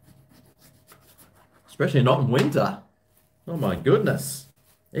 Especially not in winter. Oh my goodness.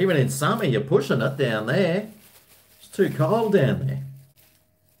 Even in summer, you're pushing it down there. It's too cold down there.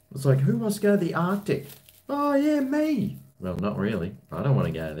 It's like, who wants to go to the Arctic? Oh, yeah, me. Well, not really. I don't want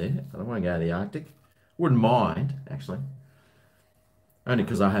to go there. I don't want to go to the Arctic. Wouldn't mind, actually. Only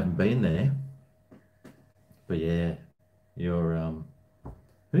because I haven't been there. But yeah, you're,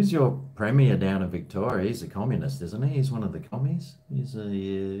 who's your premier down in Victoria? He's a communist, isn't he? He's one of the commies. Is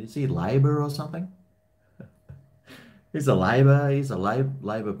he Labor or something? He's a Labor. He's a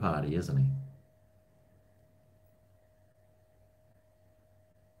Labor Party, isn't he?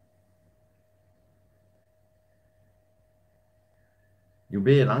 You'll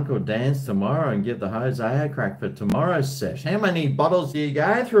be at Uncle Dan's tomorrow and give the Jose a crack for tomorrow's sesh. How many bottles do you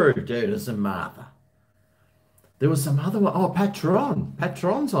go through, Judas and Martha? There was some other one. Oh, Patron.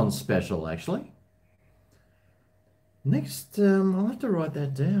 Patron's on special, actually. Next, I'll have to write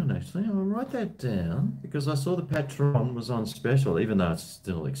that down, actually. I'll write that down because I saw the Patron was on special, even though it's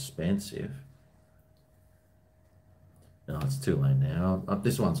still expensive. No, it's too late now.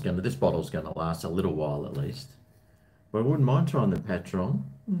 This bottle's gonna last a little while at least. But I wouldn't mind trying the Patron.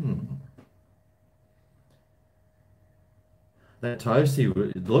 That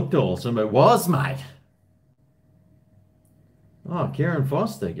toasty it looked awesome. It was, mate. Oh, Karen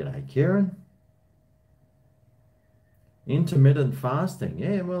Foster. G'day, Karen. Intermittent fasting.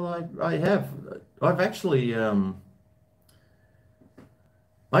 Yeah, well, I have. I've actually, I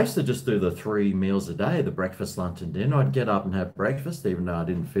used to just do the 3 meals a day, the breakfast, lunch, and dinner. I'd get up and have breakfast, even though I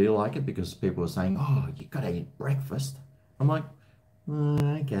didn't feel like it because people were saying, oh, you got to eat breakfast. I'm like,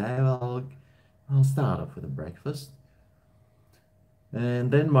 okay, well, I'll start off with a breakfast.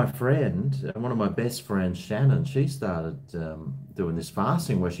 And then my friend, one of my best friends, Shannon, she started doing this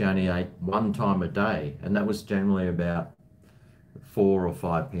fasting where she only ate one time a day. And that was generally about 4 or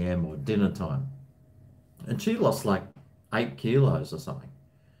 5 p.m. or dinner time. And she lost like 8 kilos or something.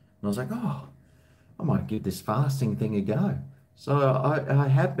 And I was like, oh, I might give this fasting thing a go. So I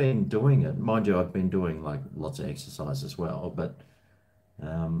have been doing it. Mind you, I've been doing like lots of exercise as well, but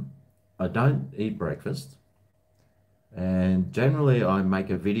I don't eat breakfast. And generally, I make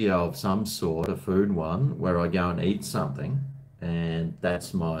a video of some sort, a food one, where I go and eat something. And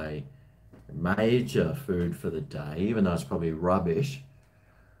that's my major food for the day, even though it's probably rubbish.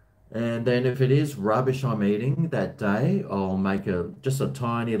 And then if it is rubbish I'm eating that day, I'll make just a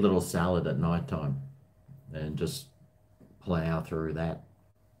tiny little salad at night time and just plow through that.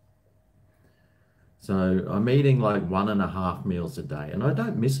 So I'm eating like 1.5 meals a day, and I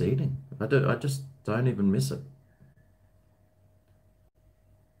don't miss eating. I just don't even miss it.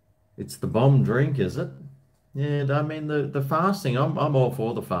 It's the bomb drink, is it? Yeah, I mean the fasting. I'm all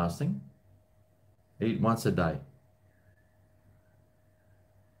for the fasting. Eat once a day,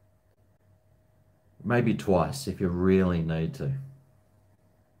 maybe twice if you really need to.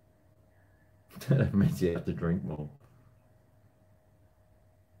 That means you have to drink more.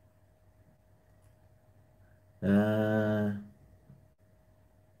 Uh,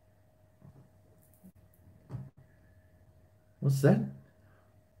 what's that?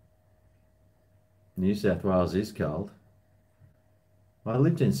 New South Wales is cold. I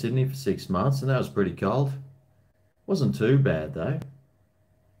lived in Sydney for 6 months and that was pretty cold. Wasn't too bad though.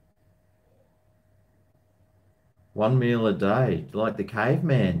 1 meal a day, like the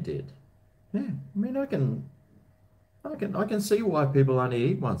caveman did. Yeah, I mean, I can see why people only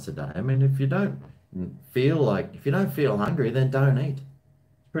eat once a day. I mean, if you don't feel hungry, then don't eat.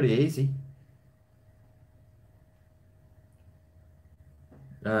 It's pretty easy.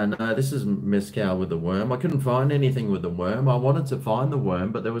 No, this is mezcal with the worm. I couldn't find anything with the worm. I wanted to find the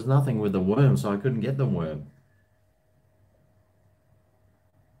worm, but there was nothing with the worm, so I couldn't get the worm.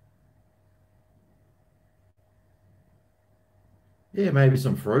 Yeah, maybe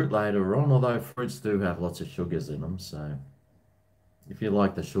some fruit later on, although fruits do have lots of sugars in them, so if you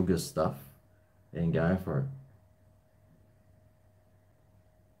like the sugar stuff, then go for it.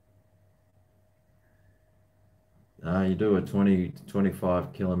 You do a 20 to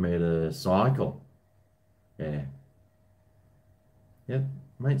 25 kilometer cycle. Yeah. Yep.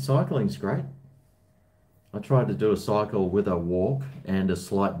 Mate, cycling's great. I tried to do a cycle with a walk and a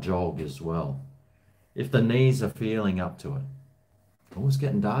slight jog as well. If the knees are feeling up to it. Oh, it's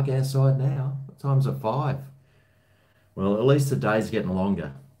getting dark outside now. What time's it 5? Well, at least the day's getting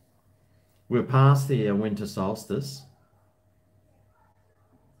longer. We're past the winter solstice.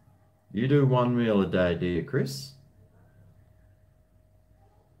 You do 1 meal a day, do you, Chris?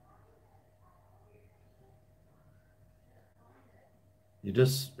 You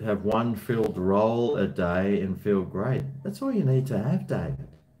just have one filled roll a day and feel great. That's all you need to have, David.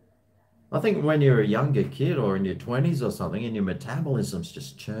 I think when you're a younger kid or in your 20s or something and your metabolism's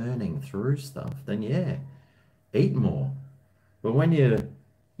just churning through stuff, then yeah, eat more. But when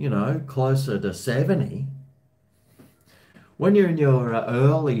you're closer to 70, when you're in your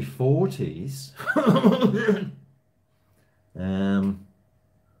early 40s, um,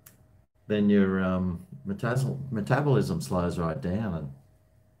 then your metabolism slows right down.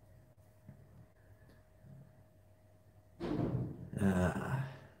 And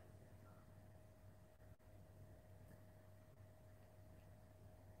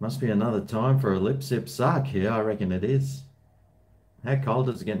must be another time for a lip sip suck here. I reckon it is. How cold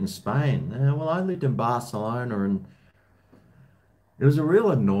is it getting in Spain? Well, I lived in Barcelona and it was a real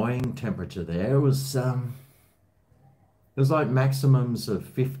annoying temperature there. It was like maximums of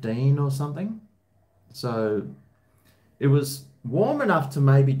 15 or something. So it was warm enough to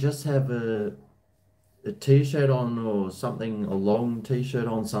maybe just have a t-shirt on or something, a long t-shirt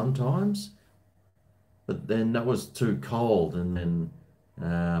on sometimes. But then that was too cold, and then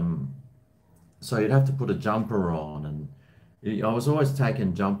um, so you'd have to put a jumper on, and I was always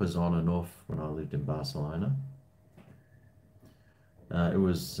taking jumpers on and off when I lived in Barcelona. It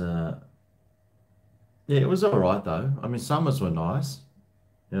was yeah, it was all right though. I mean, summers were nice.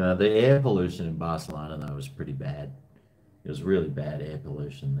 The air pollution in Barcelona though was pretty bad. It was really bad air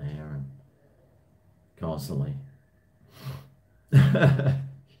pollution there, and constantly.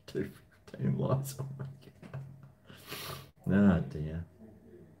 Two team lights. Oh my God. Oh dear.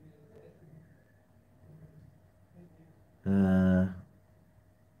 Uh,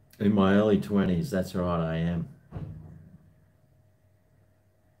 in my early 20s, that's right, I am.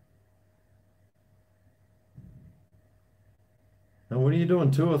 And what are you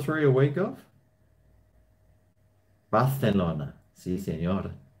doing? Two or three a week off? Barcelona. Sí,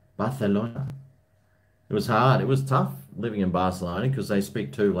 señor. Barcelona. It was hard. It was tough living in Barcelona because they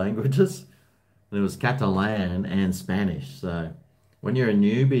speak two languages. And it was Catalan and Spanish. So when you're a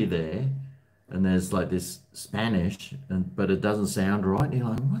newbie there and there's like this Spanish, but it doesn't sound right, and you're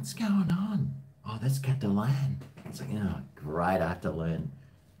like, what's going on? Oh, that's Catalan. It's like, oh, great. I have to learn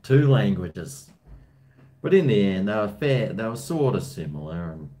two languages. But in the end, they were fair. They were sort of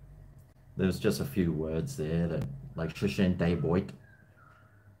similar, and there was just a few words there that, like Shishente Boit,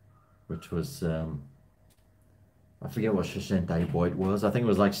 which was I forget what Shishente Boit was. I think it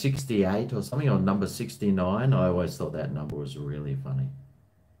was like 68 or something, or number 69. I always thought that number was really funny.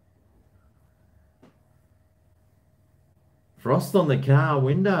 Frost on the car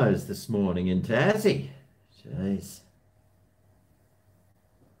windows this morning in Tassie. Jeez.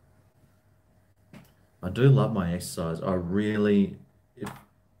 I do love my exercise. I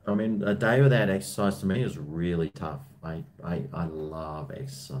mean, a day without exercise to me is really tough. I love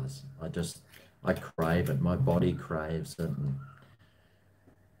exercise. I crave it. My body craves it. And,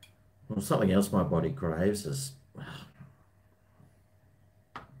 well, something else my body craves is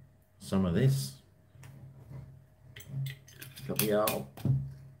some of this. Got the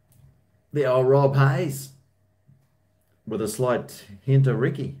old Rob Hayes with a slight hint of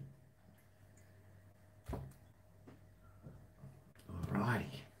Ricky.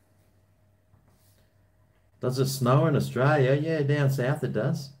 Alrighty. Does it snow in Australia? Yeah, down south it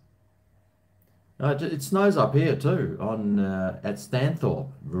does. It snows up here too, on at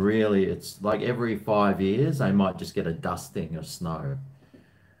Stanthorpe. Really, it's like every 5 years they might just get a dusting of snow.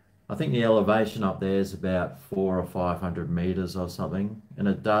 I think the elevation up there is about 400 or 500 meters or something, and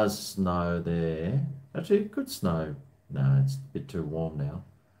it does snow there. Actually, it could snow. No, it's a bit too warm now.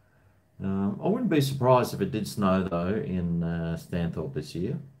 I wouldn't be surprised if it did snow though in Stanthorpe this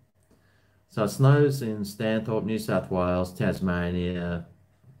year. So it snows in Stanthorpe, New South Wales, Tasmania.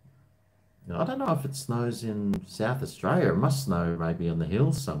 I don't know if it snows in South Australia. It must snow maybe on the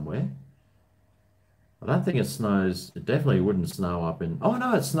hills somewhere. I don't think it snows. It definitely wouldn't snow up in. Oh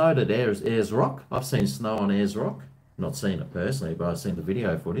no, it snowed at Ayers Rock. I've seen snow on Ayers Rock. Not seen it personally, but I've seen the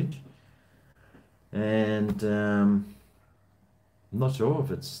video footage. And I'm not sure if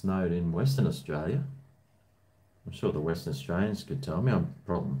it snowed in Western Australia. I'm sure the Western Australians could tell me. I'm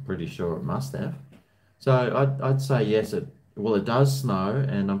probably pretty sure it must have. So I'd say yes. It does snow,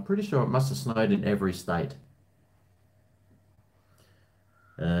 and I'm pretty sure it must have snowed in every state.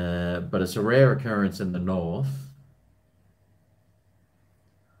 But it's a rare occurrence in the north.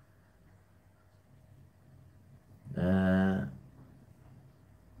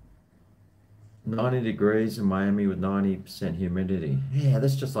 90 degrees in Miami with 90% humidity. Yeah,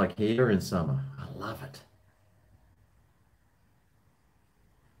 that's just like here in summer. I love it.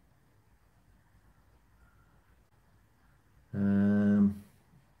 Um,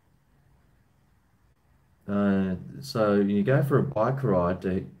 so you go for a bike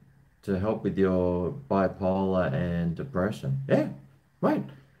ride to help with your bipolar and depression. Yeah, right.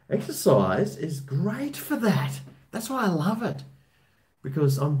 Exercise is great for that. That's why I love it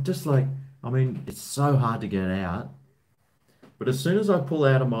because I'm just like, I mean, it's so hard to get out. But as soon as I pull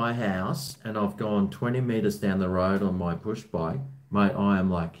out of my house and I've gone 20 meters down the road on my push bike, mate, I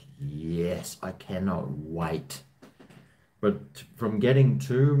am like, yes, I cannot wait. But from getting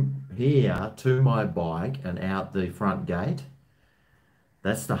to here to my bike and out the front gate,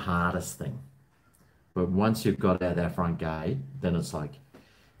 that's the hardest thing. But once you've got out that front gate, then it's like,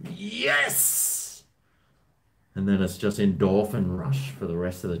 yes! And then it's just endorphin rush for the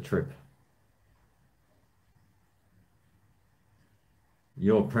rest of the trip.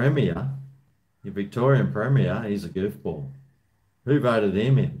 Your premier, your Victorian premier, he's a goofball. Who voted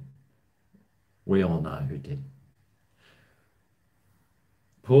him in? We all know who did.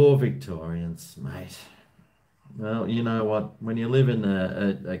 Poor Victorians, mate. Well, you know what? When you live in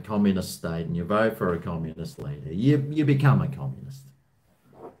a communist state and you vote for a communist leader, you become a communist.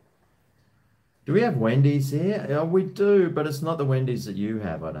 Do we have Wendy's here? Yeah, we do, but it's not the Wendy's that you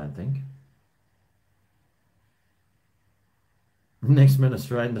have, I don't think. Next minute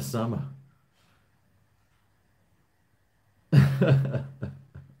straight into summer.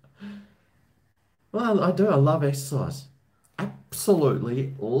 Well, I do. I love exercise.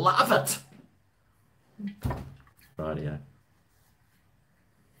 Absolutely love it. Rightio.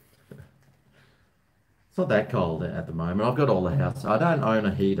 It's not that cold at the moment. I've got all the house. I don't own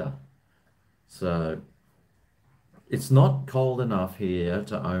a heater. So it's not cold enough here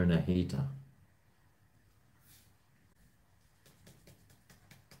to own a heater.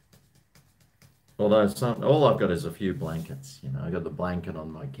 Although all I've got is a few blankets. You know, I got the blanket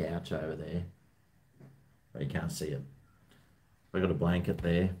on my couch over there. But you can't see it. I got a blanket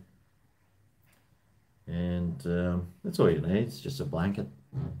there. And that's all you need. It's just a blanket.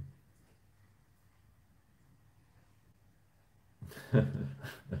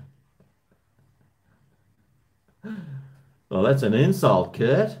 Well, that's an insult,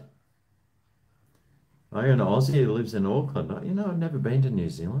 Kurt. I own an Aussie who lives in Auckland. You know, I've never been to New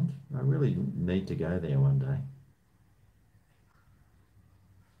Zealand. I really need to go there one day.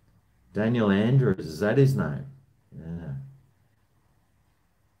 Daniel Andrews, is that his name? Yeah.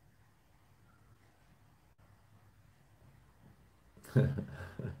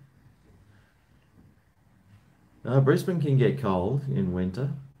 Brisbane can get cold in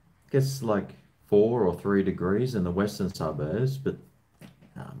winter. Gets like 4 or 3 degrees in the western suburbs, but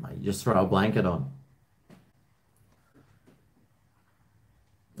mate, just throw a blanket on.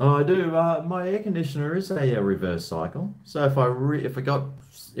 Oh, I do. My air conditioner is a reverse cycle. So if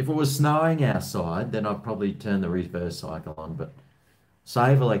it was snowing outside, then I'd probably turn the reverse cycle on. But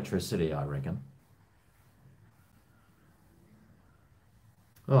save electricity, I reckon.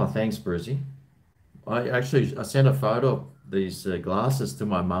 Oh, thanks, Brizzy. I sent a photo of these glasses to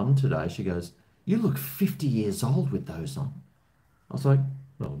my mum today. She goes, "You look 50 years old with those on." I was like,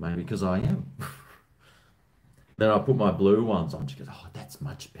 "Well, maybe because I am." Then I put my blue ones on. She goes, "Oh, that's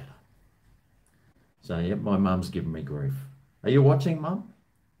much better." So, yep, my mum's giving me grief. Are you watching, mum?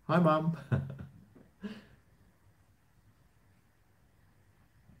 Hi, mum.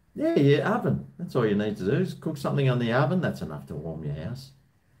 Yeah, yeah, oven. That's all you need to do is cook something on the oven. That's enough to warm your house.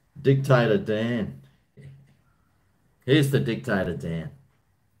 Dictator Dan. Here's the Dictator Dan.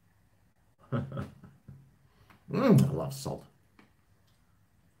 I love salt.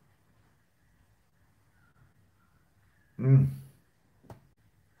 Mm.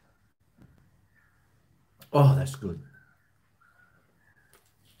 Oh, that's good.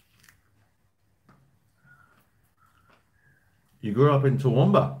 You grew up in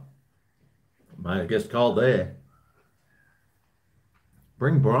Toowoomba. Mate, it gets cold there.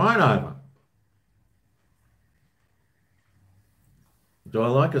 Bring Brian over. Do I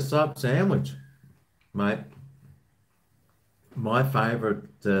like a sub sandwich? Mate, my favourite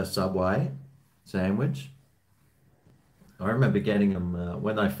Subway sandwich, I remember getting them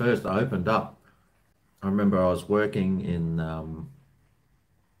when they first opened up. I remember I was working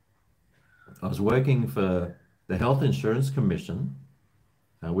for the Health Insurance Commission,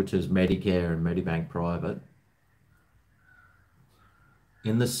 which is Medicare and Medibank Private,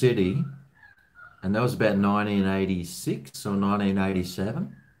 in the city, and that was about 1986 or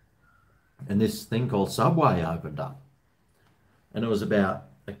 1987, and this thing called Subway opened up, and it was about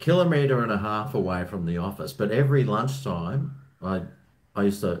a kilometre and a half away from the office. But every lunchtime, I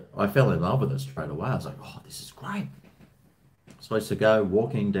fell in love with it straight away. I was like, "Oh, this is great." So I used to go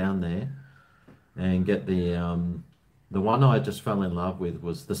walking down there and get the one I just fell in love with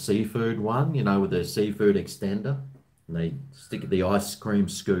was the seafood one, you know, with the seafood extender. And they stick the ice cream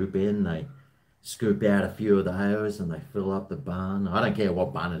scoop in. They scoop out a few of those and they fill up the bun. I don't care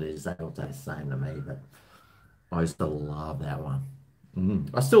what bun it is. They all taste the same to me, but I used to love that one.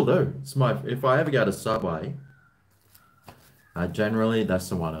 I still do. It's my if I ever go to Subway, generally that's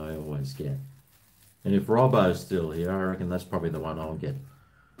the one I always get. And if Robbo's still here, I reckon that's probably the one I'll get.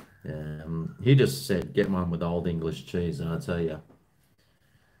 He just said get one with old English cheese, and I tell you,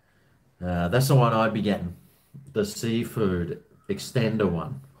 that's the one I'd be getting. The seafood extender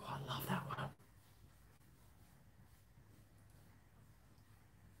one. Oh, I love that one.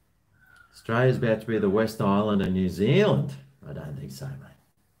 Australia's about to be the West Island of New Zealand. I don't think so,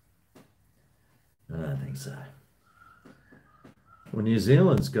 mate. I don't think so. Well, New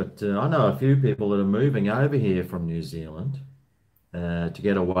Zealand's got, I know a few people that are moving over here from New Zealand to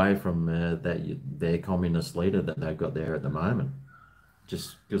get away from their communist leader that they've got there at the moment,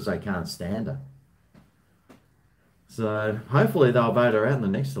 just because they can't stand her. So hopefully they'll vote her out in the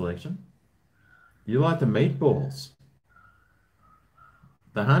next election. You like the meatballs,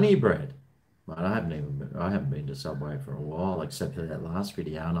 the honey bread. Mate, I haven't been to Subway for a while, except for that last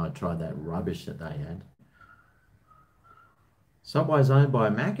video, and I tried that rubbish that they had. Subway's owned by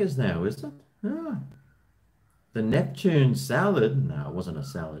Macca's now, is it? Yeah. The Neptune salad. No, it wasn't a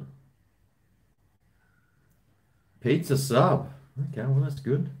salad. Pizza sub. Okay, well, that's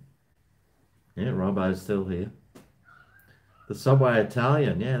good. Yeah, Robbo's still here. The Subway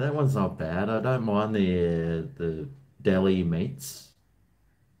Italian. Yeah, that one's not bad. I don't mind the deli meats.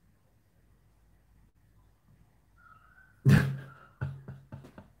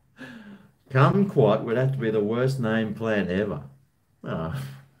 Kumquat would have to be the worst named plant ever. Oh.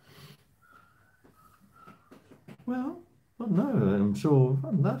 Well, I don't know. I'm sure. I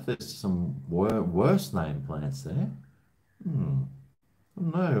don't know if there's some worse named plants there. I don't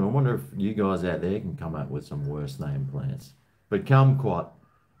know. I wonder if you guys out there can come up with some worse named plants. But kumquat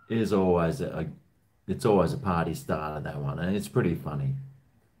is always it's always a party starter, that one, and it's pretty funny.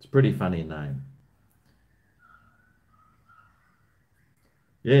 It's a pretty funny name.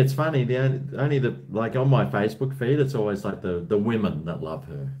 Yeah, it's funny. Only the like on my Facebook feed, it's always like the women that love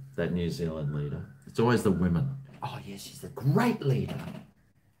her, that New Zealand leader. It's always the women. Oh yeah, she's a great leader.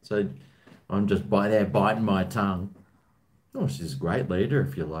 So I'm just biting my tongue. Oh, she's a great leader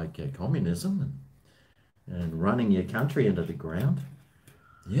if you like communism and running your country into the ground.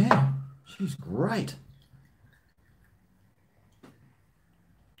 Yeah, she's great.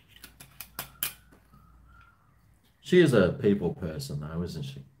 She is a people person, though, isn't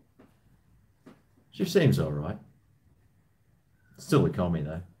she? She seems all right. Still a commie,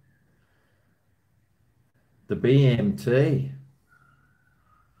 though. The BMT.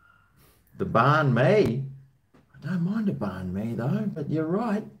 The banh mi. I don't mind a banh mi, though, but you're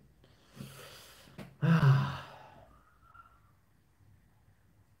right.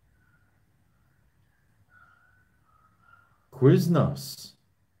 Quiznos.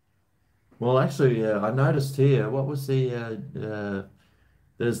 Well, actually, I noticed here. What was there's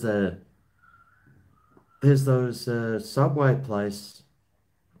those Subway place.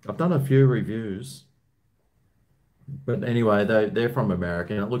 I've done a few reviews, but anyway, they're from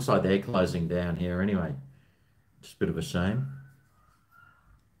America, and it looks like they're closing down here anyway. Just a bit of a shame.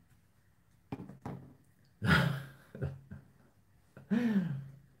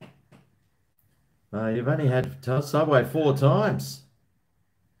 You've only had Subway 4 times.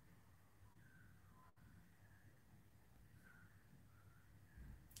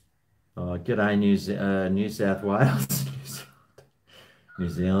 Oh, g'day, New South Wales. New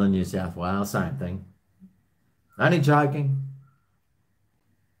Zealand, New South Wales, same thing. Only joking.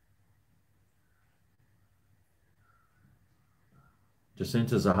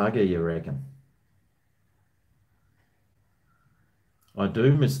 Jacinta's a hugger, you reckon? I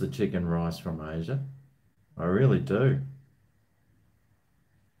do miss the chicken rice from Asia. I really do.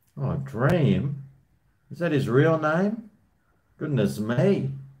 Oh, Dream? Is that his real name? Goodness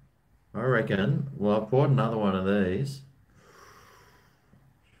me. I reckon. Well, I poured another one of these.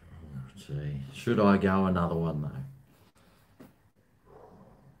 Gee, should I go another one though?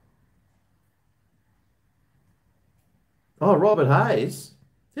 Oh, Robert Hayes.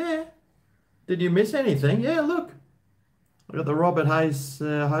 Yeah. Did you miss anything? Yeah, look. I got the Robert Hayes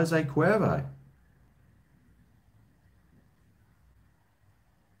Jose Cuervo.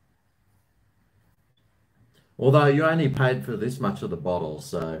 Although you only paid for this much of the bottle,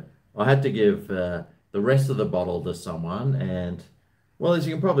 so I had to give the rest of the bottle to someone. And, well, as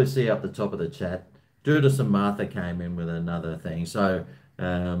you can probably see up the top of the chat, Judas and Martha came in with another thing. So,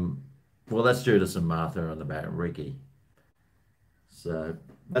 well, that's Judas and Martha on the back, Ricky. So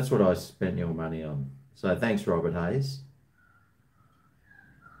that's what I spent your money on. So thanks, Robert Hayes.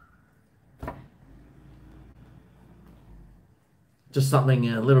 Just something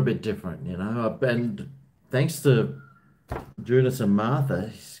a little bit different, you know. And thanks to Judas and Martha,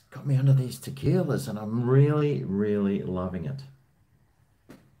 he's got me under these tequilas, and I'm really, really loving it.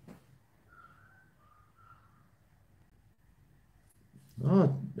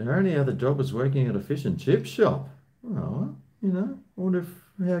 Oh, her only other job was working at a fish and chip shop. Oh, you know, I wonder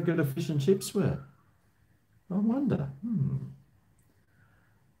how good a fish and chips were. I wonder.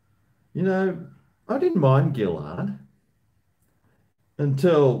 You know, I didn't mind Gillard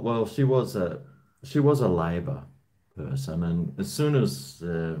until, well, she was a Labor person, and as soon as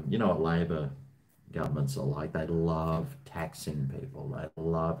you know what Labor governments are like, they love taxing people. They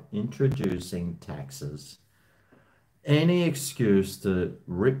love introducing taxes, any excuse to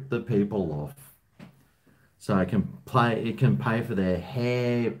rip the people off, so it can pay for their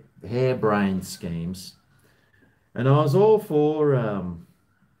harebrained schemes. And I was all for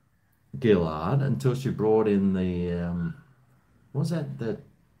Gillard until she brought in the what was that, the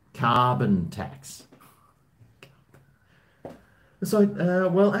carbon tax. It's like,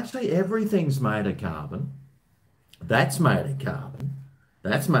 well, actually, everything's made of carbon. That's made of carbon.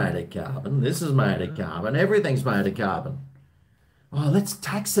 That's made of carbon. This is made of carbon. Everything's made of carbon. Oh, let's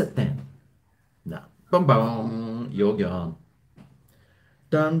tax it then. No. Boom, boom. You're gone.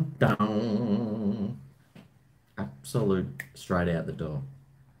 Dun, dun. Absolute straight out the door.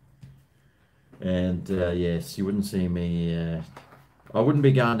 And yes, you wouldn't see me. I wouldn't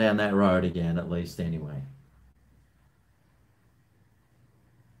be going down that road again, at least anyway.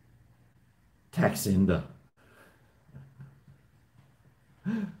 Taxinder.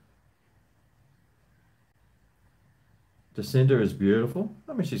 Jacinda is beautiful.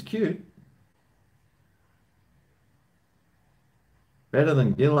 I mean, she's cute. Better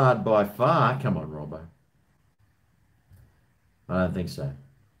than Gillard by far. Come on, Robbo. I don't think so.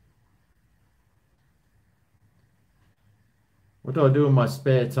 What do I do in my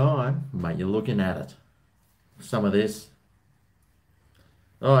spare time? Mate, you're looking at it. Some of this.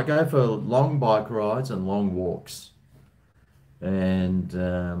 Oh, I go for long bike rides and long walks. And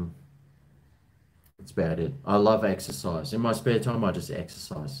that's about it. I love exercise. In my spare time, I just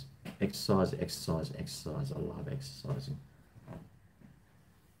exercise. Exercise, exercise, exercise. I love exercising.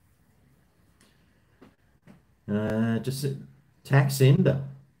 Just Taxinder.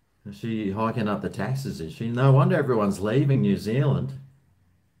 Is she hiking up the taxes, is she? No wonder everyone's leaving New Zealand.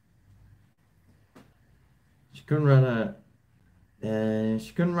 She couldn't run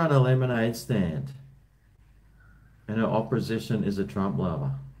a lemonade stand. And her opposition is a Trump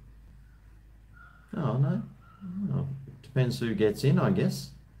lover. Oh no. Oh, depends who gets in, I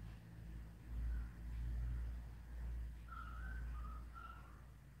guess.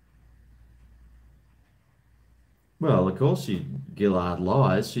 Well, of course she Gillard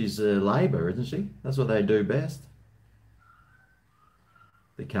lies. She's Labor, isn't she? That's what they do best.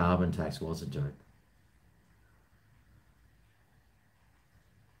 The carbon tax was a joke.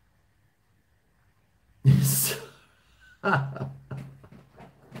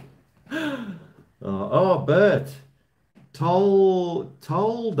 Oh, Bert. Toldo.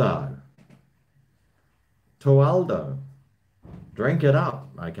 Toaldo. Drink it up.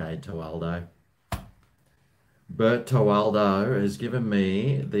 Okay, Toaldo. Bert Toaldo has given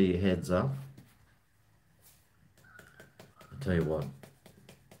me the heads up. I'll tell you what.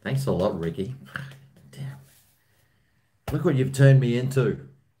 Thanks a lot, Ricky. Damn. Look what you've turned me into.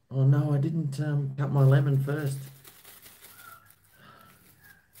 Oh no, I didn't cut my lemon first.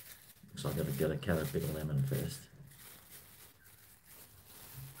 Looks like I've got to cut a bit of lemon first.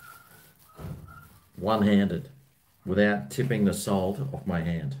 One-handed, without tipping the salt off my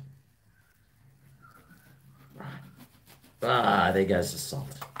hand. Ah, there goes the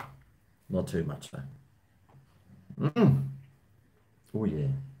salt. Not too much though. Oh yeah.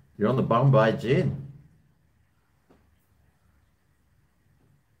 You're on the Bombay gin.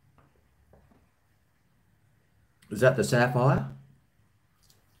 Is that the sapphire?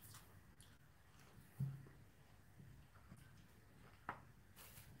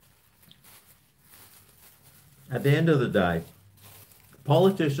 At the end of the day,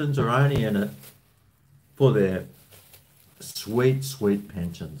 politicians are only in it for their sweet, sweet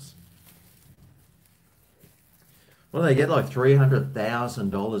pensions. Well, they get like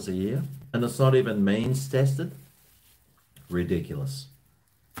 $300,000 a year, and it's not even means tested. Ridiculous.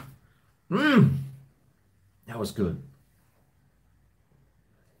 That was good.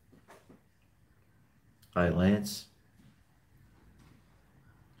 Hey, Lance.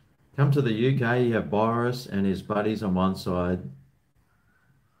 Come to the UK, you have Boris and his buddies on one side,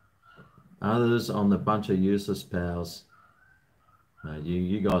 Others on the bunch of useless pals. Mate,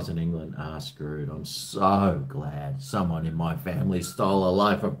 you guys in England are screwed. I'm so glad someone in my family stole a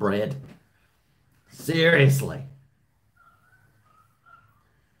loaf of bread. Seriously.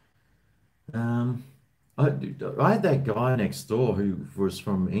 Um, I, I had that guy next door who was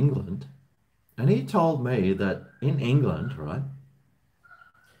from England, and he told me that in England, right,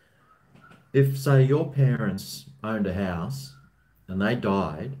 if say your parents owned a house and they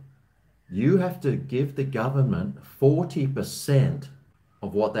died, you have to give the government 40%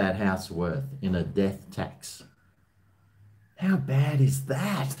 of what that house is worth in a death tax. How bad is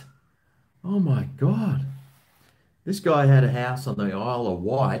that? Oh my God. This guy had a house on the Isle of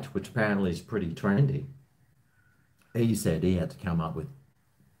Wight, which apparently is pretty trendy. He said he had to come up with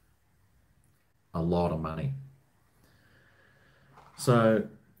a lot of money. So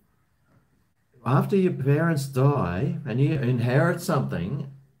after your parents die and you inherit something,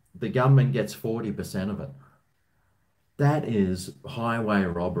 the government gets 40% of it. That is highway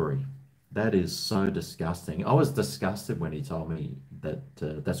robbery. That is so disgusting. I was disgusted when he told me that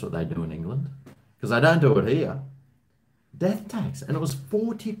that's what they do in England because they don't do it here. Death tax, and it was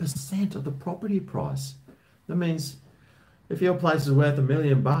 40% of the property price. That means if your place is worth $1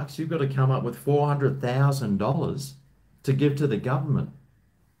 million, you've got to come up with $400,000 to give to the government.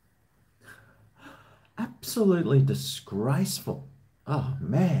 Absolutely disgraceful. Oh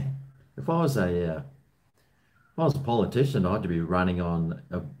man, if I was a politician, I'd be running on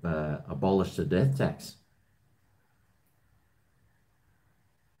abolish the death tax.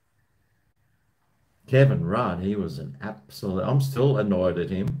 Kevin Rudd, he was an absolute. I'm still annoyed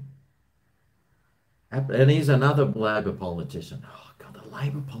at him. And he's another Labor politician. Oh God, the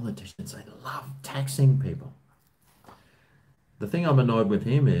Labor politicians, they love taxing people. The thing I'm annoyed with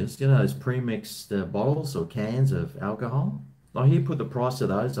him is, those pre-mixed bottles or cans of alcohol. Like he put the price of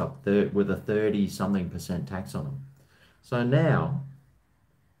those up there with a 30 something percent tax on them. So now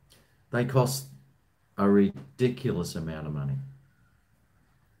they cost a ridiculous amount of money.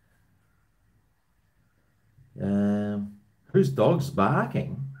 Whose dog's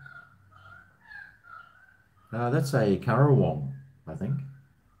barking? That's a Currawong, I think.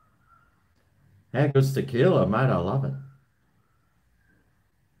 How good's tequila, mate? I love it.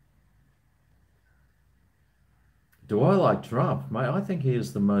 Do I like Trump? Mate, I think he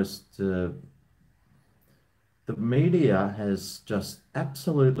is the most. The media has just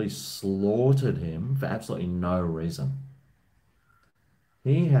absolutely slaughtered him for absolutely no reason.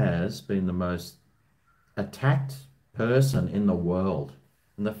 He has been the most attacked person in the world.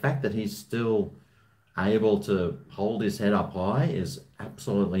 And the fact that he's still able to hold his head up high is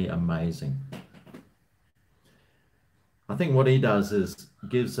absolutely amazing. I think what he does is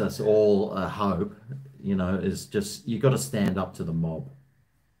gives us all a hope, is just you got to stand up to the mob.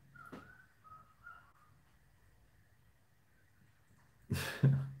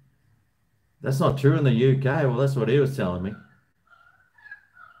 That's not true in the UK. Well, that's what he was telling me.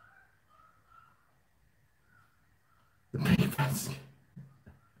 The big basket.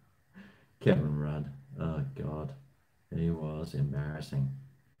 Kevin Rudd. Oh God. He was embarrassing.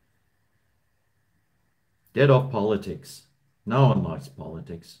 Get off politics. No one likes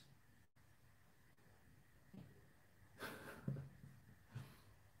politics.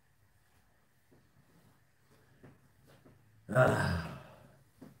 Ah.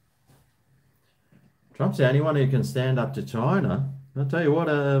 Trump's the only one who can stand up to China. I'll tell you what,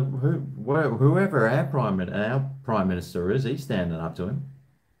 whoever our prime minister is, he's standing up to him.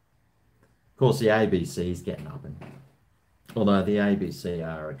 Of course, the ABC's getting up him. Although the ABC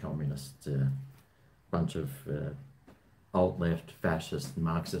are a communist bunch of alt-left, fascist,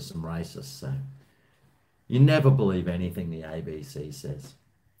 Marxists and racists. So you never believe anything the ABC says.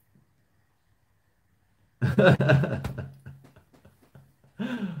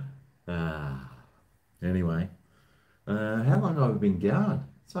 Anyway, how long have I been going?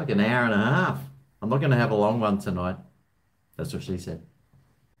 It's like an hour and a half. I'm not going to have a long one tonight. That's what she said.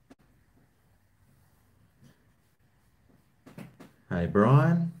 Hey,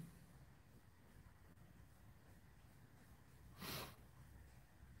 Brian.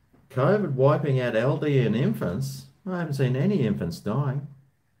 COVID wiping out LD and infants. I haven't seen any infants dying.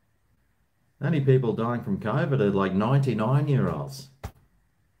 Only people dying from COVID are like 99-year-olds.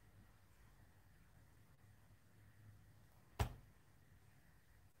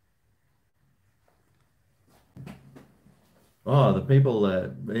 Oh, the people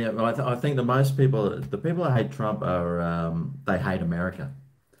that, yeah, I think the people that hate Trump are, they hate America.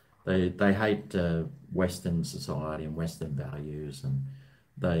 They hate Western society and Western values, and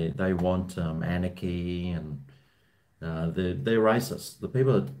they want anarchy, and they're racist. The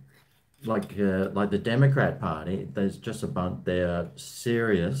people that like the Democrat Party, there's just a bunch. They're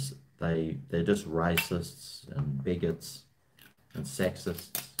serious. They're just racists and bigots and sexists.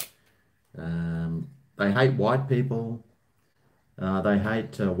 They hate white people. They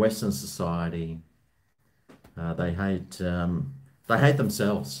hate Western society. They hate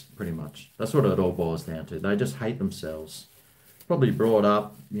themselves pretty much. That's what it all boils down to. They just hate themselves. Probably brought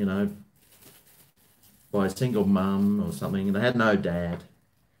up, by a single mum or something. They had no dad.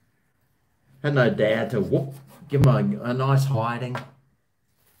 Had no dad to whoop, give them a nice hiding.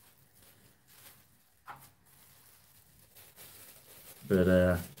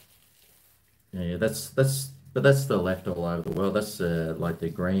 But yeah, that's the left all over the world. That's like the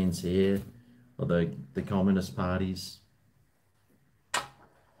Greens here, or the communist parties.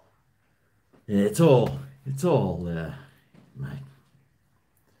 Yeah, it's all, mate.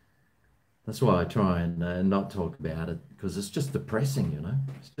 That's why I try and not talk about it because it's just depressing,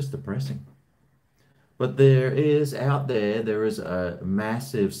 It's just depressing. But there is a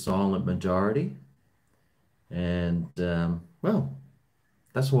massive silent majority, and well,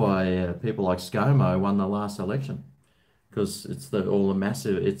 that's why people like ScoMo won the last election because it's the all the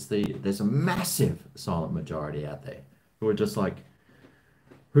massive. There's a massive silent majority out there who are just like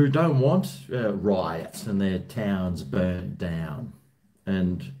who don't want riots and their towns burnt down,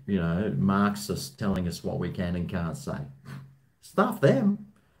 and Marxists telling us what we can and can't say. Stuff them.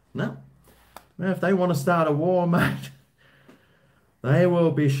 No, if they want to start a war, mate, they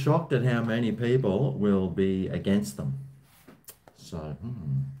will be shocked at how many people will be against them. So,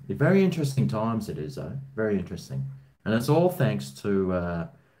 very interesting times it is, though. Very interesting. And it's all thanks to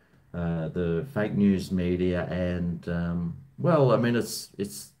the fake news media and, well, I mean,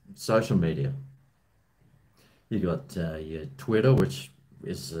 it's social media. You got your Twitter, which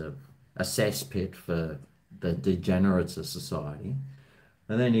is a cesspit for the degenerates of society.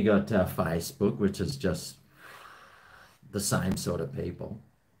 And then you got Facebook, which is just the same sort of people.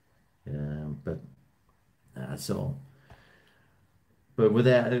 But that's all. But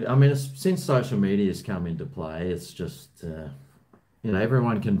without, I mean, since social media has come into play, it's just,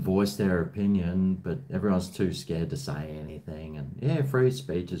 everyone can voice their opinion, but everyone's too scared to say anything. And yeah, free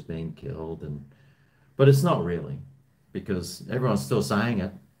speech is being killed, but it's not really, because everyone's still saying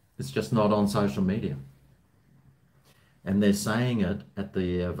it. It's just not on social media, and they're saying it at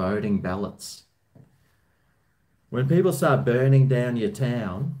the voting ballots. When people start burning down your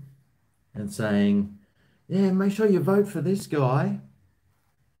town and saying, "Yeah, make sure you vote for this guy."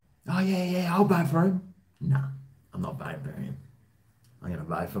 Oh, yeah, yeah, I'll vote for him. No, I'm not voting for him. I'm going to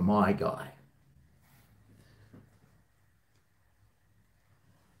vote for my guy.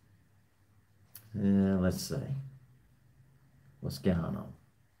 Yeah, let's see. What's going on?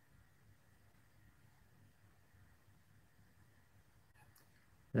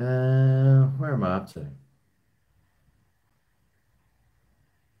 Where am I up to?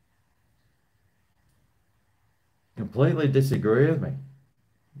 Completely disagree with me.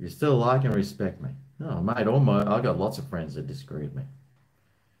 You still like and respect me. Oh, mate, I got lots of friends that disagree with me.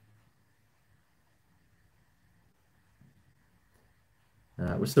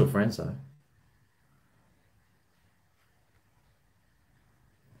 We're still friends though.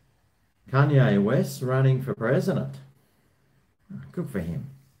 Kanye West running for president. Good for him.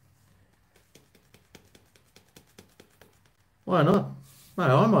 Why not?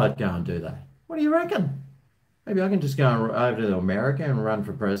 Mate, I might go and do that. What do you reckon? Maybe I can just go over to America and run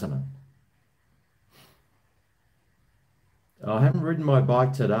for president. I haven't ridden my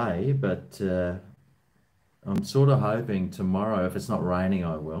bike today, but I'm sort of hoping tomorrow, if it's not raining,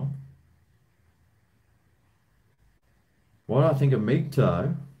 I will. What do I think of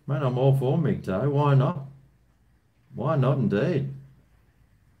MGTOW? Mate, I'm all for MGTOW. Why not? Why not indeed?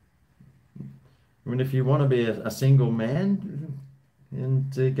 I mean, if you want to be a single man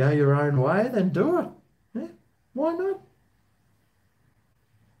and go your own way, then do it. Yeah, why not?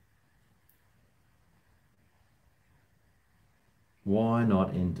 Why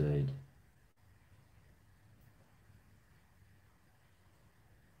not indeed?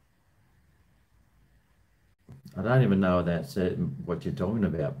 I don't even know that's what you're talking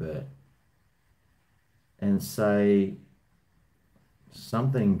about, Bert. And say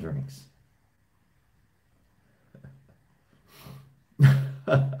something drinks.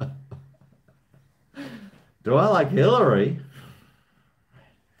 Do I like Hillary?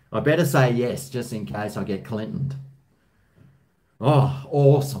 I better say yes, just in case I get Clinton. Oh,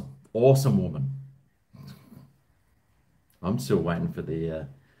 awesome. Awesome woman. I'm still waiting for the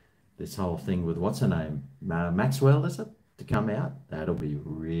this whole thing with what's her name? Maxwell, is it? To come out? That'll be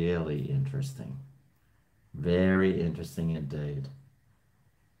really interesting. Very interesting indeed.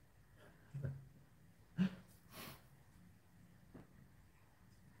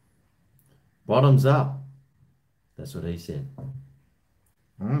 Bottoms up. That's what he said.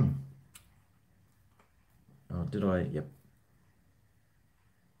 Mm. Oh, did I? Yep.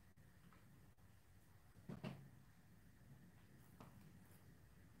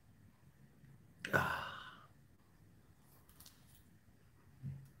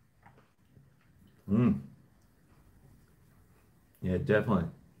 Mm. Yeah, definitely.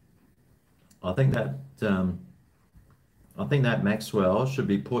 I think that I think that Maxwell should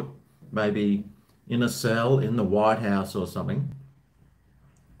be put maybe in a cell in the White House or something,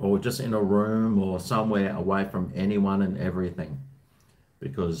 or just in a room or somewhere away from anyone and everything,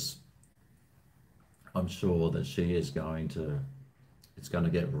 because I'm sure that she is going to, it's going to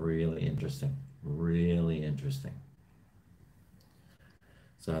get really interesting, really interesting.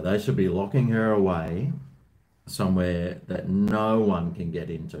 So they should be locking her away somewhere that no one can get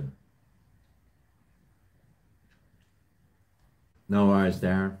into. No worries,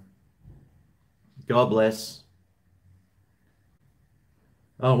 Darren. God bless.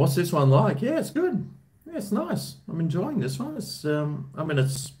 Oh, what's this one like? Yeah, it's good. Yeah, it's nice. I'm enjoying this one.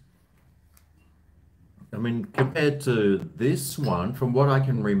 I mean, compared to this one, from what I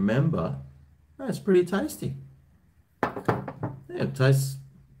can remember, it's pretty tasty. Yeah, it tastes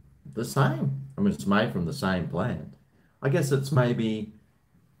the same. I mean, it's made from the same plant. I guess it's maybe,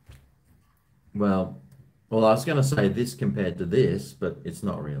 well, well, I was going to say this compared to this, but it's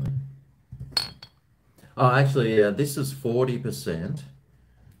not really. Oh, actually, this is 40%,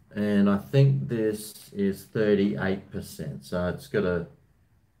 and I think this is 38%. So it's got a,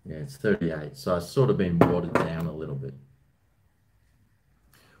 yeah, it's 38. So it's sort of been watered down a little bit,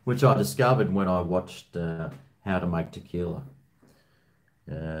 which I discovered when I watched How to Make Tequila.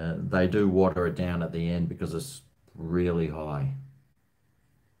 They do water it down at the end because it's really high.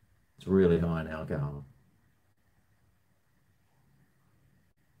 It's really high in alcohol.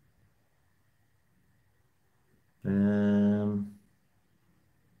 Um,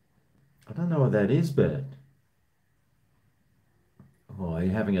 I don't know what that is, but oh,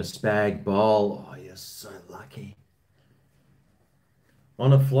 you're having a spag bowl. Oh, you're so lucky.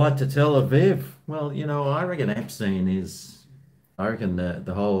 On a flight to Tel Aviv. Well, I reckon Epstein is, I reckon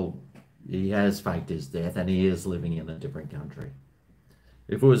the whole, he has faked his death and he is living in a different country.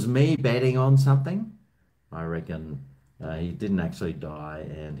 If it was me betting on something, I reckon he didn't actually die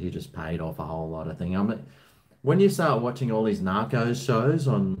and he just paid off a whole lot of things. When you start watching all these narcos shows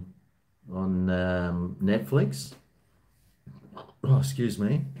on Netflix, oh, excuse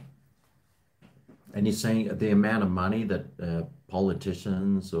me, and you're seeing the amount of money that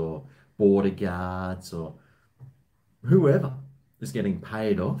politicians or border guards or whoever is getting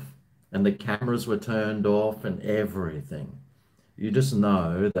paid off, and the cameras were turned off and everything. You just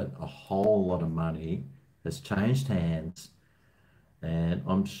know that a whole lot of money has changed hands, and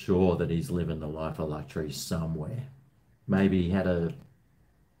I'm sure that he's living the life of luxury somewhere. Maybe he had a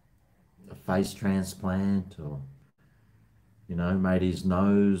face transplant or, made his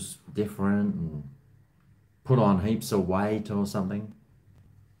nose different and put on heaps of weight or something.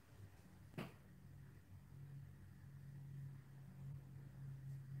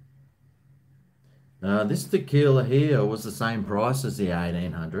 This tequila here was the same price as the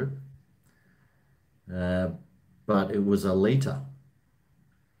 1800, uh, but it was a litre.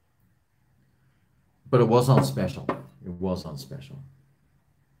 But it was on special. It was on special.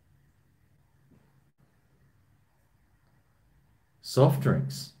 Soft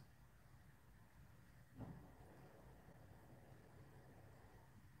drinks.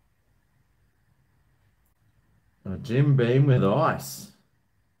 A Jim Beam with ice.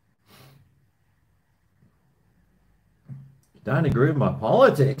 You don't agree with my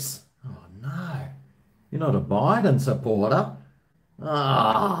politics? Oh no. You're not a Biden supporter.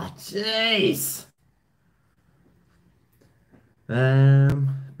 Oh, jeez.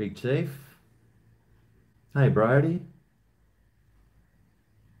 Big Chief. Hey, Brody.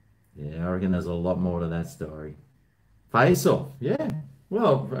 Yeah, I reckon there's a lot more to that story. Face off. Yeah.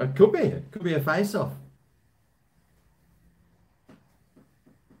 Well, it could be. It could be a face off.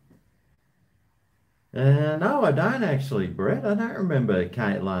 No, I don't actually, Brett. I don't remember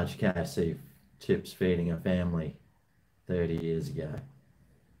large KFC chips feeding a family 30 years ago.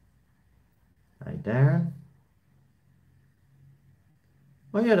 Hey, Darren.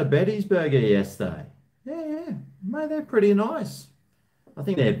 I had a Betty's burger yesterday. Yeah, yeah. Mate, they're pretty nice. I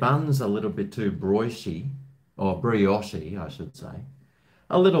think their bun's a little bit too broishy, or brioche, I should say.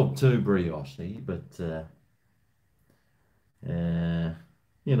 A little too brioche, but uh,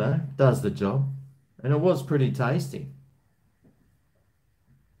 does the job. And it was pretty tasty.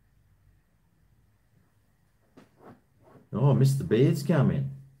 Oh, Mr. Beard's come in.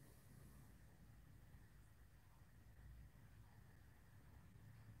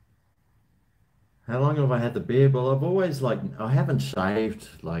 How long have I had the beard? Well, I've always like I haven't shaved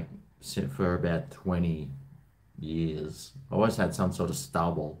like for about 20 years. I always had some sort of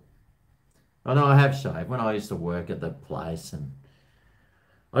stubble. I know I have shaved when I used to work at the place, and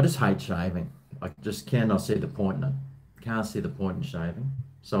I just hate shaving. I just cannot see the point in it. Can't see the point in shaving,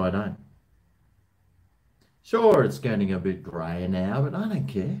 so I don't. Sure, it's getting a bit grey now, but I don't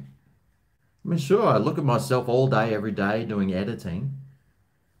care. I mean, sure, I look at myself all day, every day doing editing,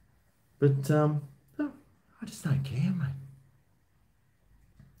 but no, I just don't care, mate.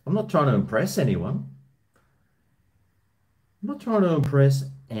 I'm not trying to impress anyone. I'm not trying to impress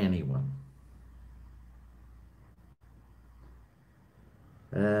anyone.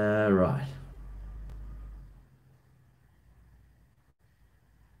 Right.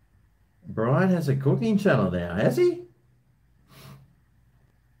 Brian has a cooking channel now, has he?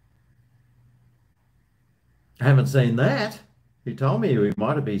 I haven't seen that. He told me we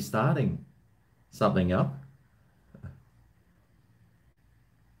might be starting something up.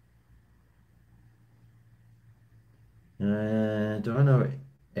 Do I know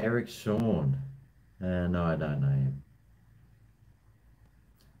Eric Sean? No, I don't know him.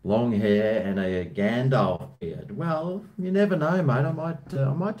 Long hair and a Gandalf beard. Well, you never know, mate.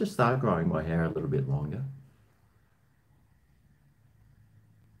 I might just start growing my hair a little bit longer.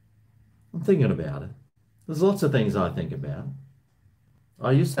 I'm thinking about it. There's lots of things I think about.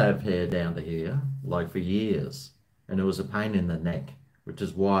 I used to have hair down to here, like for years, and it was a pain in the neck, which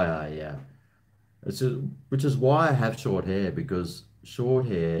is why which is why I have short hair because short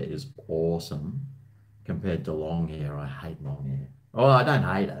hair is awesome compared to long hair. I hate long hair. Oh, I don't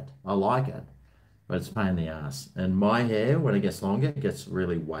hate it. I like it, but it's a pain in the ass. And my hair, when it gets longer, it gets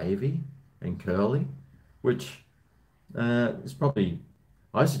really wavy and curly, which is probably,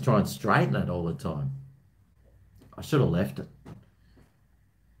 I used to try and straighten it all the time. I should have left it.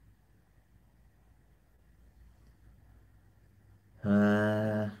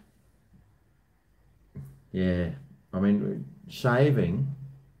 Uh, yeah, I mean, shaving,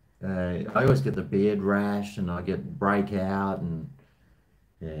 I always get the beard rash and I get breakout and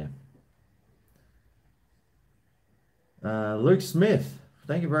yeah. Luke Smith,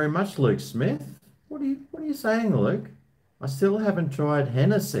 thank you very much, Luke Smith. What are you saying, Luke? I still haven't tried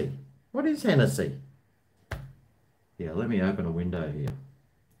Hennessy. What is Hennessy? Yeah, let me open a window here.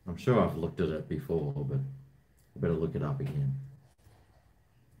 I'm sure I've looked at it before, but I better look it up again.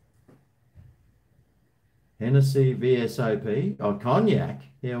 Hennessy VSOP. Oh, cognac.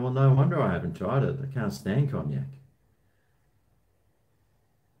 Yeah, well, no wonder I haven't tried it. I can't stand cognac.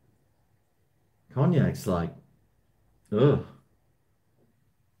 Cognac's like, ugh.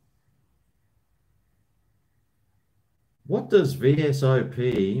 What does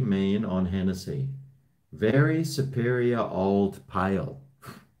VSOP mean on Hennessy? Very superior old pale.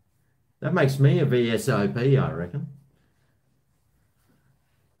 That makes me a VSOP, I reckon.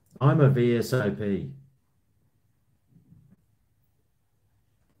 I'm a VSOP.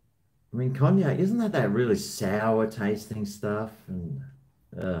 I mean, cognac, isn't that really sour tasting stuff? And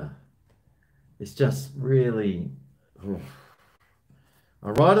uh, it's just really, ugh.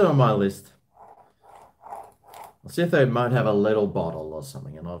 I'll write it on my list. I'll see if they might have a little bottle or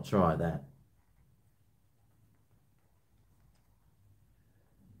something, and I'll try that.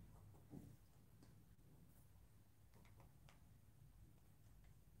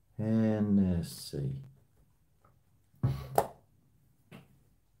 And let's see.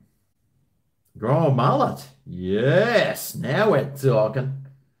 Grow a mullet. Yes, now we're talking.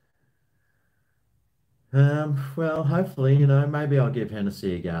 Well, hopefully, maybe I'll give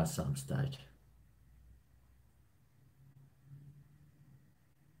Hennessy a go at some stage.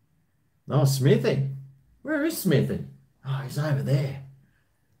 Oh, Smithy. Where is Smithy? Oh, he's over there.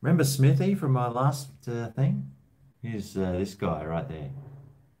 Remember Smithy from my last thing? He's this guy right there.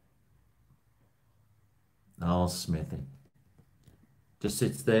 Oh, Smithy. Just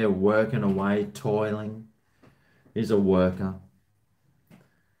sits there working away, toiling. He's a worker.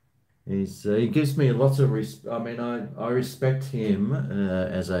 He gives me lots of I mean, I respect him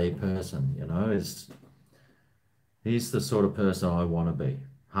as a person, he's the sort of person I want to be.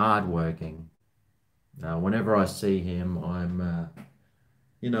 Hardworking. Whenever I see him, I'm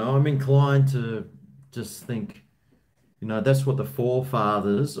inclined to just think, that's what the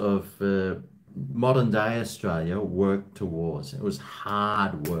forefathers of modern day Australia worked towards. It was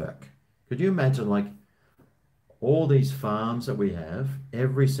hard work. Could you imagine, like, all these farms that we have,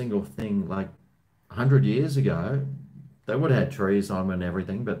 every single thing, like 100 years ago, they would have had trees on them and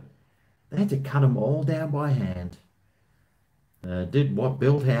everything, but they had to cut them all down by hand.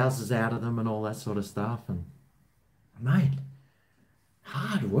 Built houses out of them and all that sort of stuff. And mate,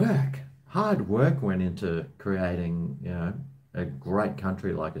 hard work, hard work went into creating, a great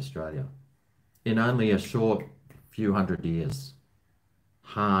country like Australia in only a short few hundred years.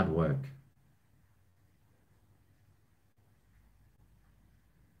 Hard work.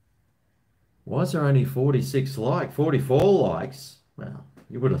 Why is there only 44 likes? Well,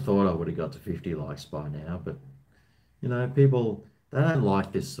 you would have thought I would have got to 50 likes by now, but people, they don't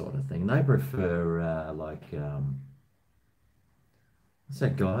like this sort of thing. They prefer what's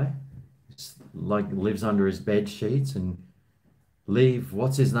that guy? Like lives under his bed sheets and leave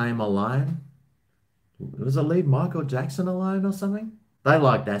what's his name alone. Was it leave Michael Jackson alone or something? They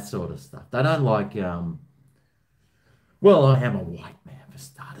like that sort of stuff. They don't like well, I am a white man for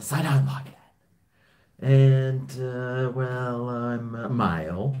starters. They don't like that. And well, I'm a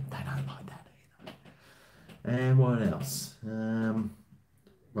male. They don't like that either. And what else?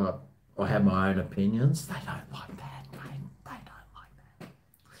 Well, I have my own opinions. They don't like that, mate. They don't like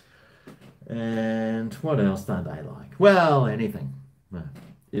that. And what else don't they like? Well, anything. Well,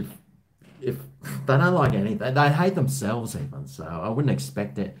 if they don't like anything, they hate themselves even. So I wouldn't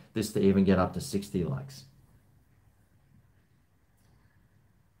expect this to even get up to 60 likes.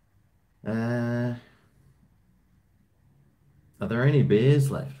 Uh, are there any beers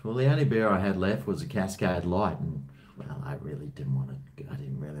left? Well, the only beer I had left was a Cascade Light, and well, I really didn't want to. I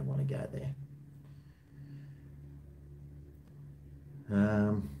didn't really want to go there.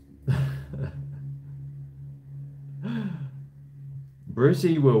 Um,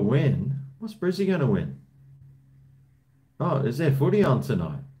 Brucey will win. What's Brucey going to win? Oh, is there footy on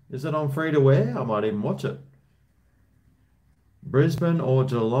tonight? Is it on free to wear? I might even watch it. Brisbane or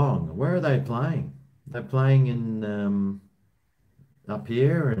Geelong? Where are they playing? They're playing in up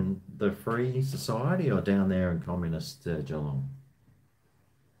here in the Free Society or down there in Communist Geelong?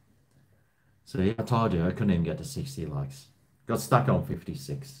 See, I told you I couldn't even get to 60 likes. Got stuck on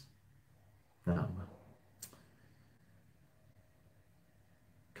 56. Oh, well.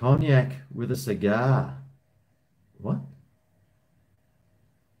 Cognac with a cigar. What?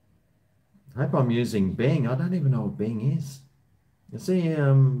 I hope I'm using Bing. I don't even know what Bing is. Is he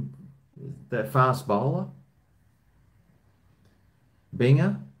that fast bowler?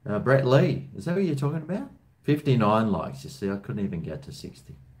 Binger? Brett Lee. Is that what you're talking about? 59 likes. You see, I couldn't even get to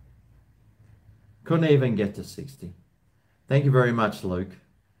 60. Couldn't even get to 60. Thank you very much, Luke.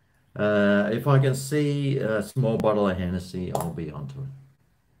 If I can see a small bottle of Hennessy, I'll be onto it.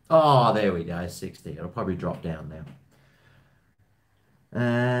 Oh, there we go, 60. It'll probably drop down now.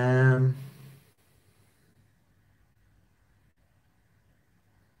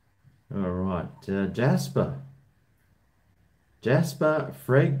 All right, Jasper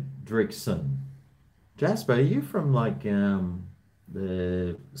Fredrickson. Jasper, are you from like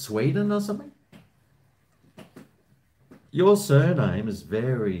the Sweden or something? Your surname is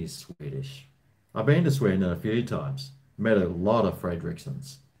very Swedish. I've been to Sweden a few times. Met a lot of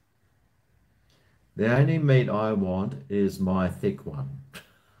Fredricksons. The only meat I want is my thick one.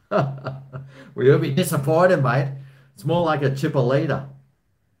 Well, you'll be disappointed, mate. It's more like a chipolita.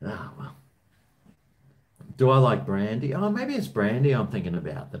 Ah, well. Do I like brandy? Oh, maybe it's brandy I'm thinking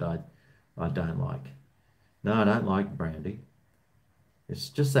about that I don't like. No, I don't like brandy. It's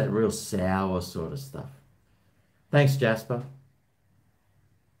just that real sour sort of stuff. Thanks, Jasper.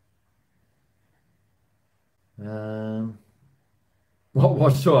 Um, what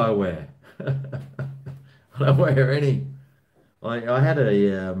watch do I wear? I don't wear any. I had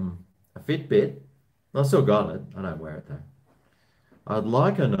a Fitbit. I still got it. I don't wear it though. I'd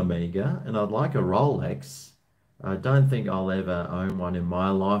like an Omega and I'd like a Rolex. I don't think I'll ever own one in my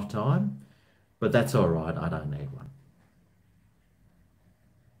lifetime, but that's all right. I don't need one.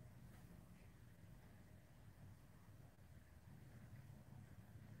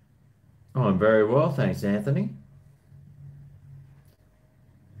 Oh, I'm very well, thanks, Anthony.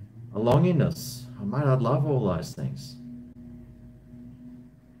 A longingness. Oh, mate, I'd love all those things.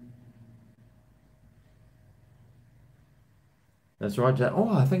 That's right, Jack. Oh,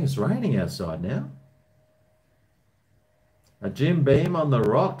 I think it's raining outside now. A Jim Beam on the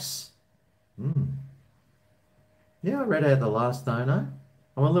rocks. Hmm. Yeah, I read out the last dono.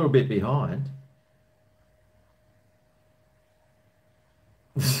 I'm a little bit behind.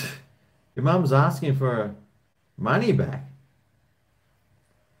 Your mum's asking for money back.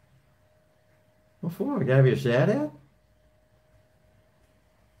 What for? I gave you a shout out?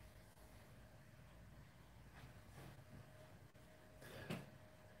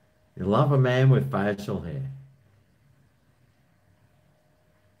 You love a man with facial hair.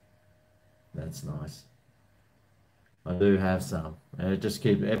 That's nice. I do have some. And it just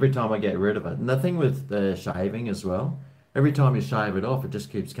keep every time I get rid of it. And the thing with the shaving as well, Every time you shave it off, it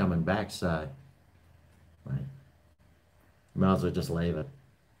just keeps coming back. So, mate, you might as well just leave it.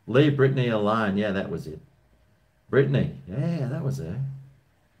 Leave Brittany alone. Yeah, that was it. Brittany. Yeah, that was her.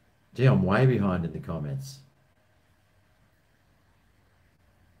 Gee, I'm way behind in the comments.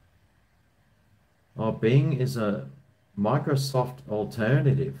 Oh, Bing is a Microsoft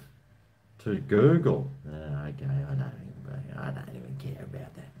alternative to Google. Okay, I don't even care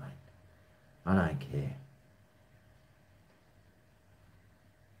about that, mate. I don't care.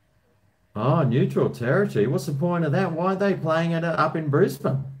 Oh, neutral territory. What's the point of that? Why are they playing it up in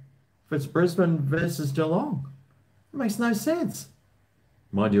Brisbane? If it's Brisbane versus Geelong, it makes no sense.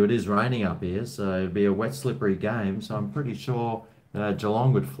 Mind you, it is raining up here, so it'd be a wet, slippery game. So I'm pretty sure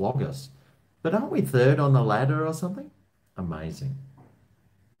Geelong would flog us. But aren't we third on the ladder or something? Amazing.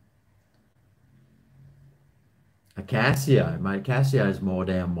 A Casio, mate. Casio's more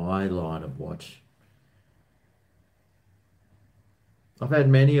down my line of watch. I've had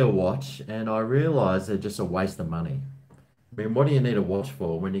many a watch, and I realise they're just a waste of money. I mean, what do you need a watch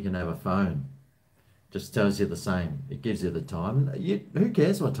for when you can have a phone? Just tells you the same. It gives you the time. Who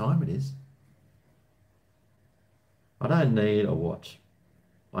cares what time it is? I don't need a watch.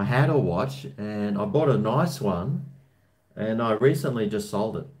 I had a watch and I bought a nice one and I recently just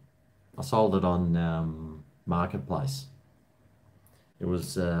sold it. I sold it on Marketplace. It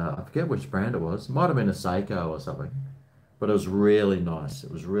was, I forget which brand it was. It might have been a Seiko or something, but it was really nice.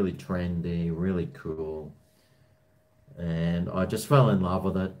 It was really trendy, really cool. And I just fell in love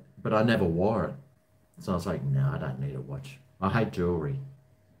with it, but I never wore it. So I was like, no, I don't need a watch. I hate jewelry.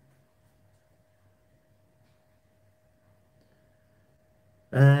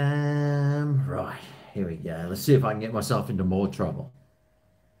 Right, here we go. Let's see if I can get myself into more trouble.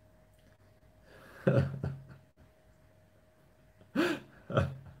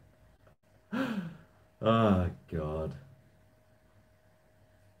 Oh, God.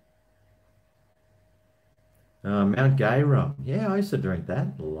 Mount Gay rum. Yeah, I used to drink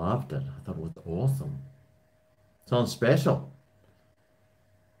that. Loved it. I thought it was awesome. It's on special.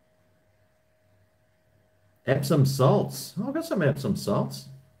 Epsom salts. Oh, I've got some Epsom salts.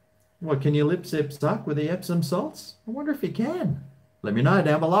 What, can you lip zip suck with the Epsom salts? I wonder if you can. Let me know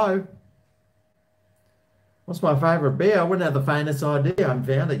down below. What's my favourite beer? I wouldn't have the faintest idea. I haven't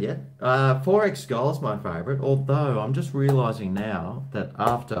found it yet. 4X Skull's my favourite, although I'm just realising now that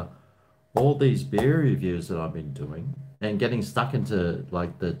after all these beer reviews that I've been doing and getting stuck into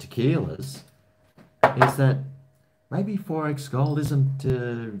like the tequilas, is that maybe 4X Gold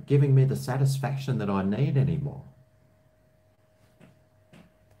isn't giving me the satisfaction that I need anymore.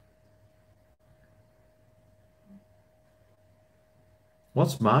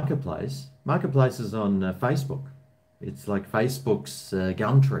 What's Marketplace? Marketplace is on Facebook. It's like Facebook's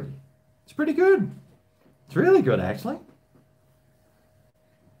Gumtree. It's pretty good. It's really good, actually.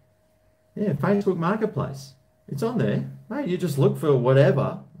 Yeah, Facebook Marketplace. It's on there. Mate, you just look for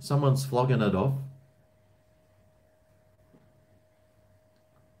whatever. Someone's flogging it off.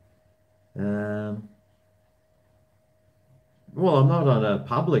 Um, well, I'm not on a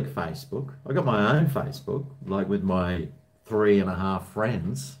public Facebook. I got my own Facebook, like with my 3.5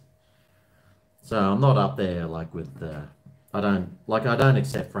 friends. So I'm not up there like with I don't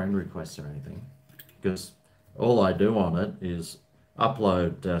accept friend requests or anything because all I do on it is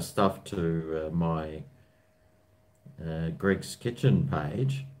upload stuff to my Greg's Kitchen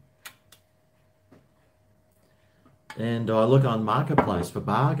page, and I look on Marketplace for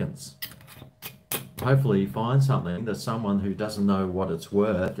bargains. Hopefully you find something that someone who doesn't know what it's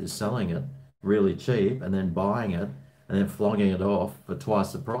worth is selling it really cheap and then buying it and then flogging it off for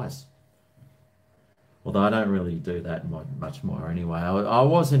twice the price. Although I don't really do that much more anyway. I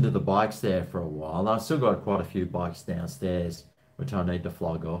was into the bikes there for a while. I've still got quite a few bikes downstairs which I need to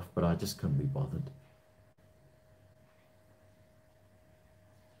flog off, but I just couldn't be bothered.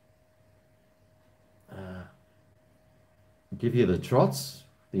 Give you the trots,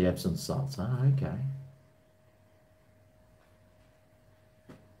 the Epsom salts. Oh, okay.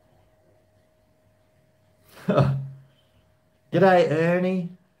 G'day, Ernie.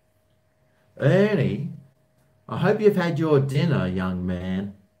 Ernie, I hope you've had your dinner, young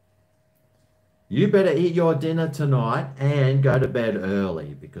man. You better eat your dinner tonight and go to bed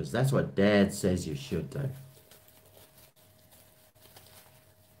early because that's what Dad says you should do.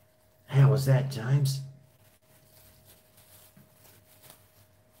 How was that, James?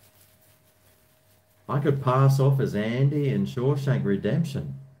 I could pass off as Andy in Shawshank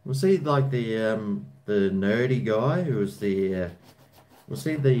Redemption. Was he like the nerdy guy who was was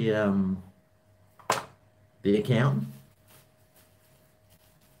he the accountant?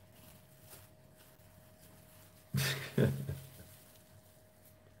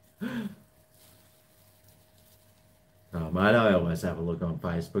 mate, I always have a look on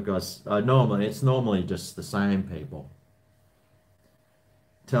Facebook because it's normally just the same people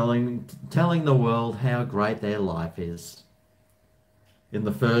telling the world how great their life is in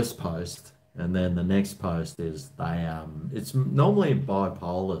the first post, and then the next post is it's normally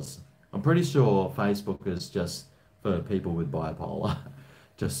bipolars. I'm pretty sure Facebook is just for people with bipolar.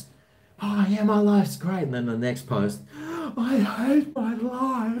 Just, oh yeah, my life's great, and then the next post, I hate my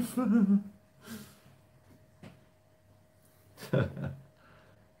life.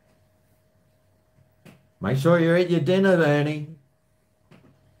 Make sure you eat your dinner, Bernie.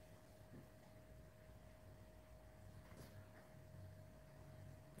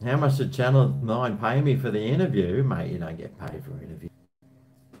 How much did Channel 9 pay me for the interview? Mate, you don't get paid for interview.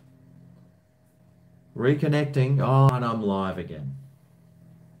 Reconnecting. Oh, and I'm live again.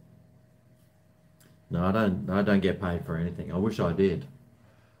 No, I don't get paid for anything. I wish I did.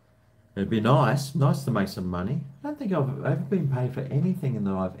 It'd be nice to make some money. I don't think I've ever been paid for anything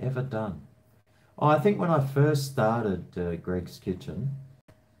that I've ever done. Oh, I think when I first started Greg's Kitchen,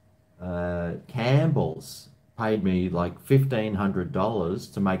 Campbell's paid me like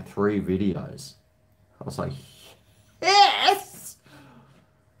 $1,500 to make 3 videos. I was like, yes!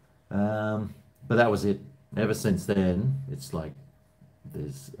 But that was it. Ever since then, it's like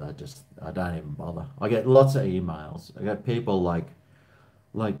I don't even bother. I get lots of emails. I get people like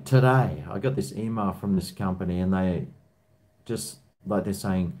today, I got this email from this company and they just like they're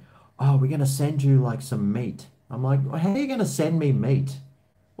saying, "Oh, we're gonna send you like some meat." I'm like, "Well, how are you gonna send me meat?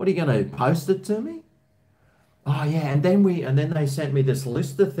 What are you gonna post it to me?" Oh yeah, and then they sent me this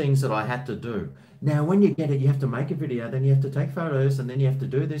list of things that I had to do. Now, when you get it, you have to make a video, then you have to take photos, and then you have to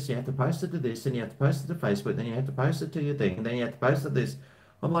do this, you have to post it to this, and you have to post it to Facebook, then you have to post it to your thing, and then you have to post it to this.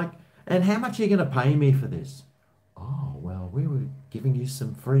 I'm like, and how much are you going to pay me for this? Oh, well, we were giving you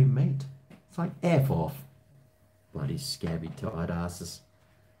some free meat. It's like, F off. Bloody scabby tight asses.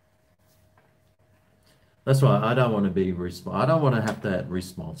 That's why I don't want to be I don't want to have that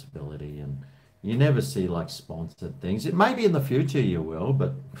responsibility, and you never see like sponsored things. It maybe in the future you will,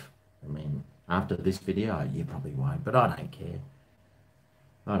 but I mean, after this video, you probably won't. But I don't care.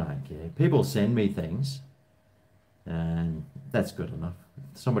 I don't care. People send me things, and that's good enough.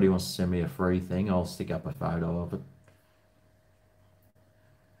 If somebody wants to send me a free thing, I'll stick up a photo of it.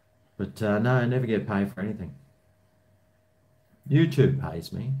 But no, I never get paid for anything. YouTube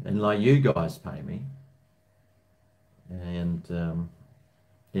pays me, and like you guys pay me. And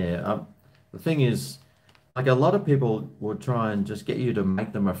yeah, the thing is, like a lot of people will try and just get you to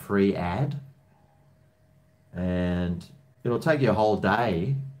make them a free ad, and it'll take you a whole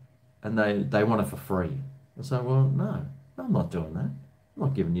day, and they want it for free. I say, well, no, I'm not doing that. I'm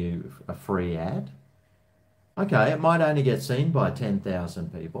not giving you a free ad. Okay, it might only get seen by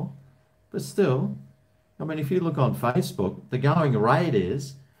 10,000 people, but still, I mean, if you look on Facebook, the going rate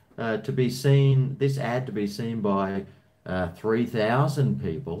is to be seen, this ad to be seen by 3,000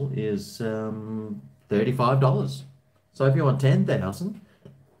 people is $35. So if you want 10,000,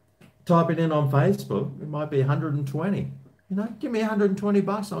 type it in on Facebook, it might be 120. You know, give me 120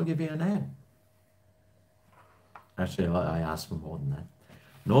 bucks, I'll give you an ad. Actually, I ask for more than that.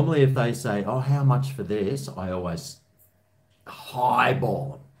 Normally, if they say, "Oh, how much for this?" I always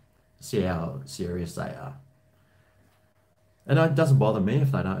highball them, see how serious they are. And it doesn't bother me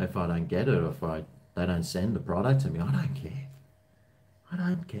if I don't get it, or if they don't send the product to me. I don't care. I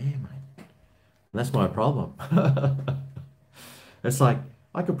don't care, mate. And that's my problem. It's like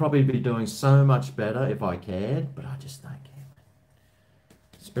I could probably be doing so much better if I cared, but I just don't care.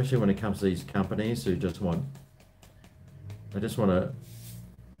 Especially when it comes to these companies who they just want a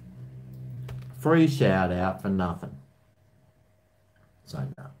free shout out for nothing. So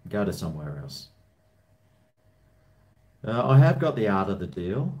no, go to somewhere else. I have got the art of the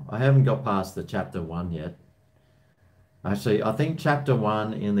deal. I haven't got past the chapter 1 yet. Actually, I think chapter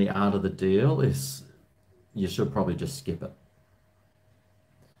 1 in the art of the deal is you should probably just skip it.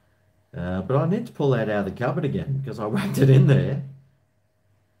 But I need to pull that out of the cupboard again because I whacked it in there.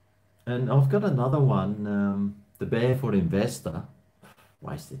 And I've got another one, The Barefoot Investor.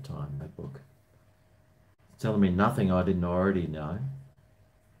 Wasted time, that book. It's telling me nothing I didn't already know.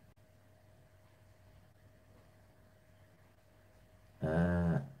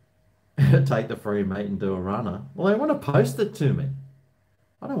 Take the free mate and do a runner. Well, they want to post it to me.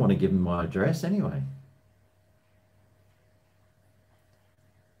 I don't want to give them my address anyway.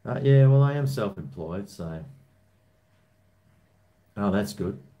 Yeah, well, I am self-employed, so... Oh, that's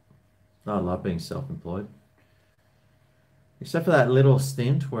good. I love being self-employed. Except for that little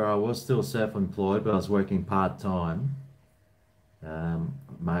stint where I was still self-employed, but I was working part-time.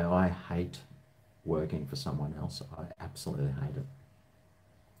 Mate, I hate working for someone else. I absolutely hate it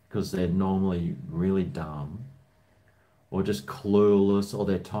because they're normally really dumb or just clueless, or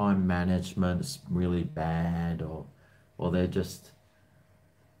their time management is really bad, or they're just,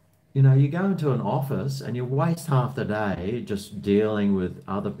 you go into an office and you waste half the day just dealing with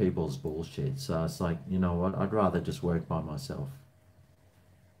other people's bullshit. So it's like, you know what? I'd rather just work by myself.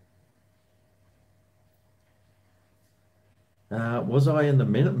 Was I in the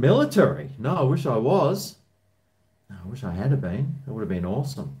military? No, I wish I was. I wish I had been. It would have been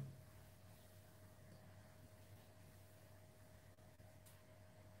awesome.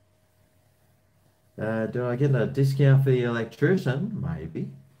 Do I get a discount for the electrician? Maybe.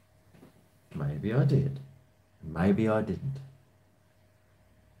 Maybe I did. Maybe I didn't.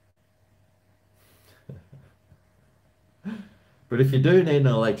 But if you do need an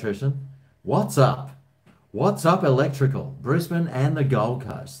electrician, what's up? What's up electrical? Brisbane and the Gold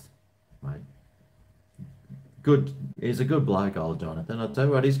Coast. Mate, good. He's a good bloke, old Jonathan. I'll tell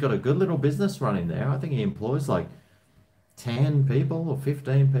you what, he's got a good little business running there. I think he employs like 10 people or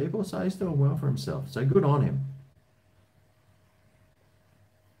 15 people, so he's doing well for himself. So good on him.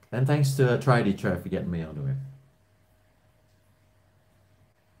 And thanks to Tradie Trev for getting me onto him.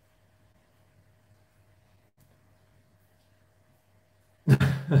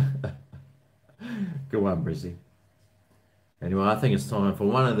 Good one, Brizzy. Anyway, I think it's time for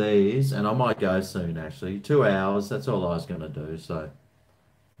one of these, and I might go soon, actually. 2 hours, that's all I was going to do, so.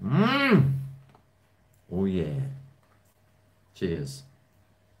 Mmm! Oh, yeah. Cheers.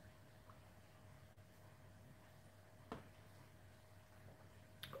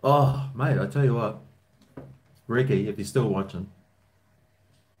 Oh, mate, I tell you what, Ricky, if you're still watching,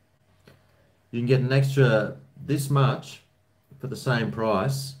 you can get an extra this much for the same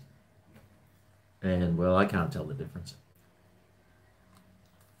price, and, well, I can't tell the difference.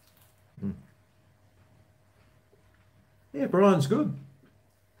 Mm. Yeah, Brian's good.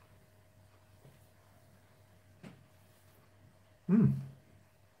 Mm.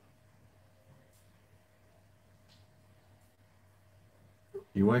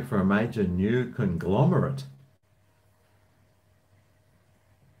 You work for a major new conglomerate.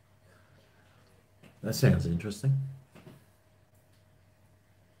 That sounds interesting.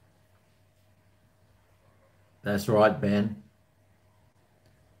 That's right, Ben.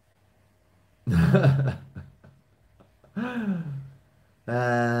 I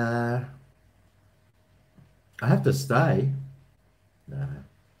have to stay. No.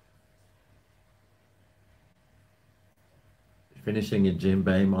 Finishing a gym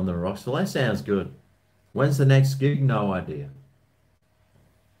beam on the rocks. Well, that sounds good. When's the next gig? No idea.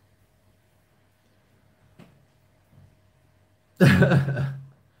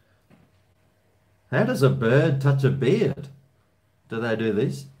 How does a bird touch a beard? Do they do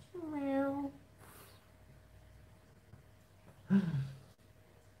this? Meow.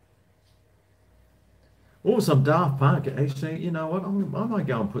 Oh, some Daft Punk. Actually, you know what? I might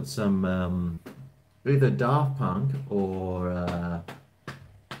go and put some either Daft Punk or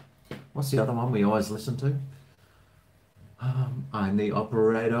what's the other one we always listen to? I'm the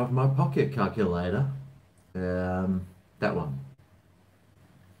operator of my pocket calculator. That one.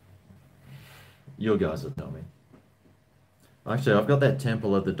 You guys will tell me. Actually, I've got that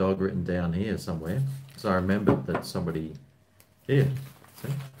Temple of the Dog written down here somewhere. So I remembered that somebody here. See?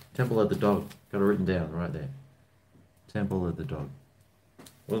 Temple of the Dog. Got it written down right there. Temple of the Dog.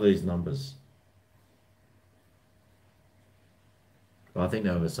 What are these numbers? Well, I think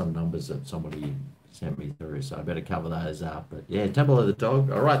there were some numbers that somebody sent me through, so I better cover those up. But yeah, Temple of the Dog.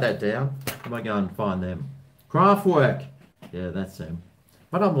 I'll write that down. I might go and find them. Craftwork. Yeah, that's them.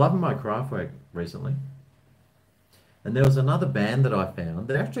 But I'm loving my Craftwork recently. And there was another band that I found.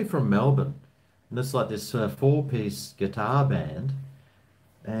 They're actually from Melbourne. And it's like this four-piece guitar band.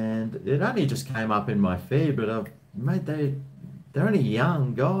 And it only just came up in my feed, but mate, they're only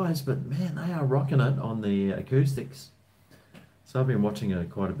young guys, but man, they are rocking it on the acoustics. So I've been watching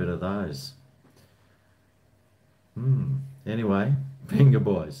quite a bit of those. Anyway, Venga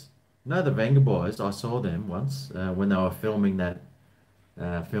Boys. No, the Venga Boys, I saw them once when they were filming that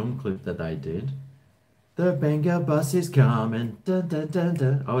film clip that they did. The Venga bus is coming. Dun, dun, dun,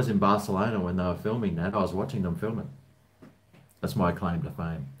 dun. I was in Barcelona when they were filming that. I was watching them film it. That's my claim to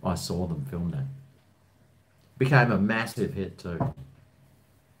fame. I saw them film that. Became a massive hit too.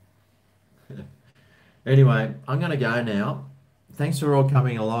 Anyway, I'm going to go now. Thanks for all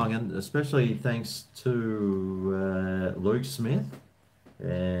coming along, and especially thanks to Luke Smith.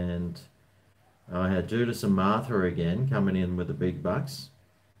 And I had Judas and Martha again coming in with the big bucks,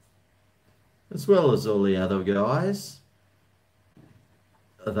 as well as all the other guys.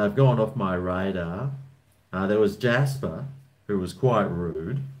 they've gone off my radar. There was Jasper, who was quite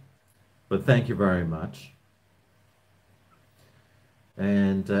rude, but thank you very much.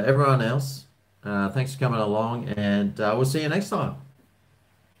 And everyone else, thanks for coming along, and we'll see you next time.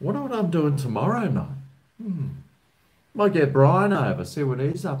 Wonder what I'm doing tomorrow night. Might get Brian over, see what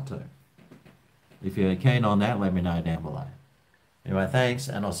he's up to. If you're keen on that, let me know down below. Anyway, thanks,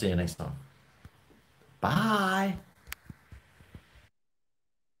 and I'll see you next time. Bye.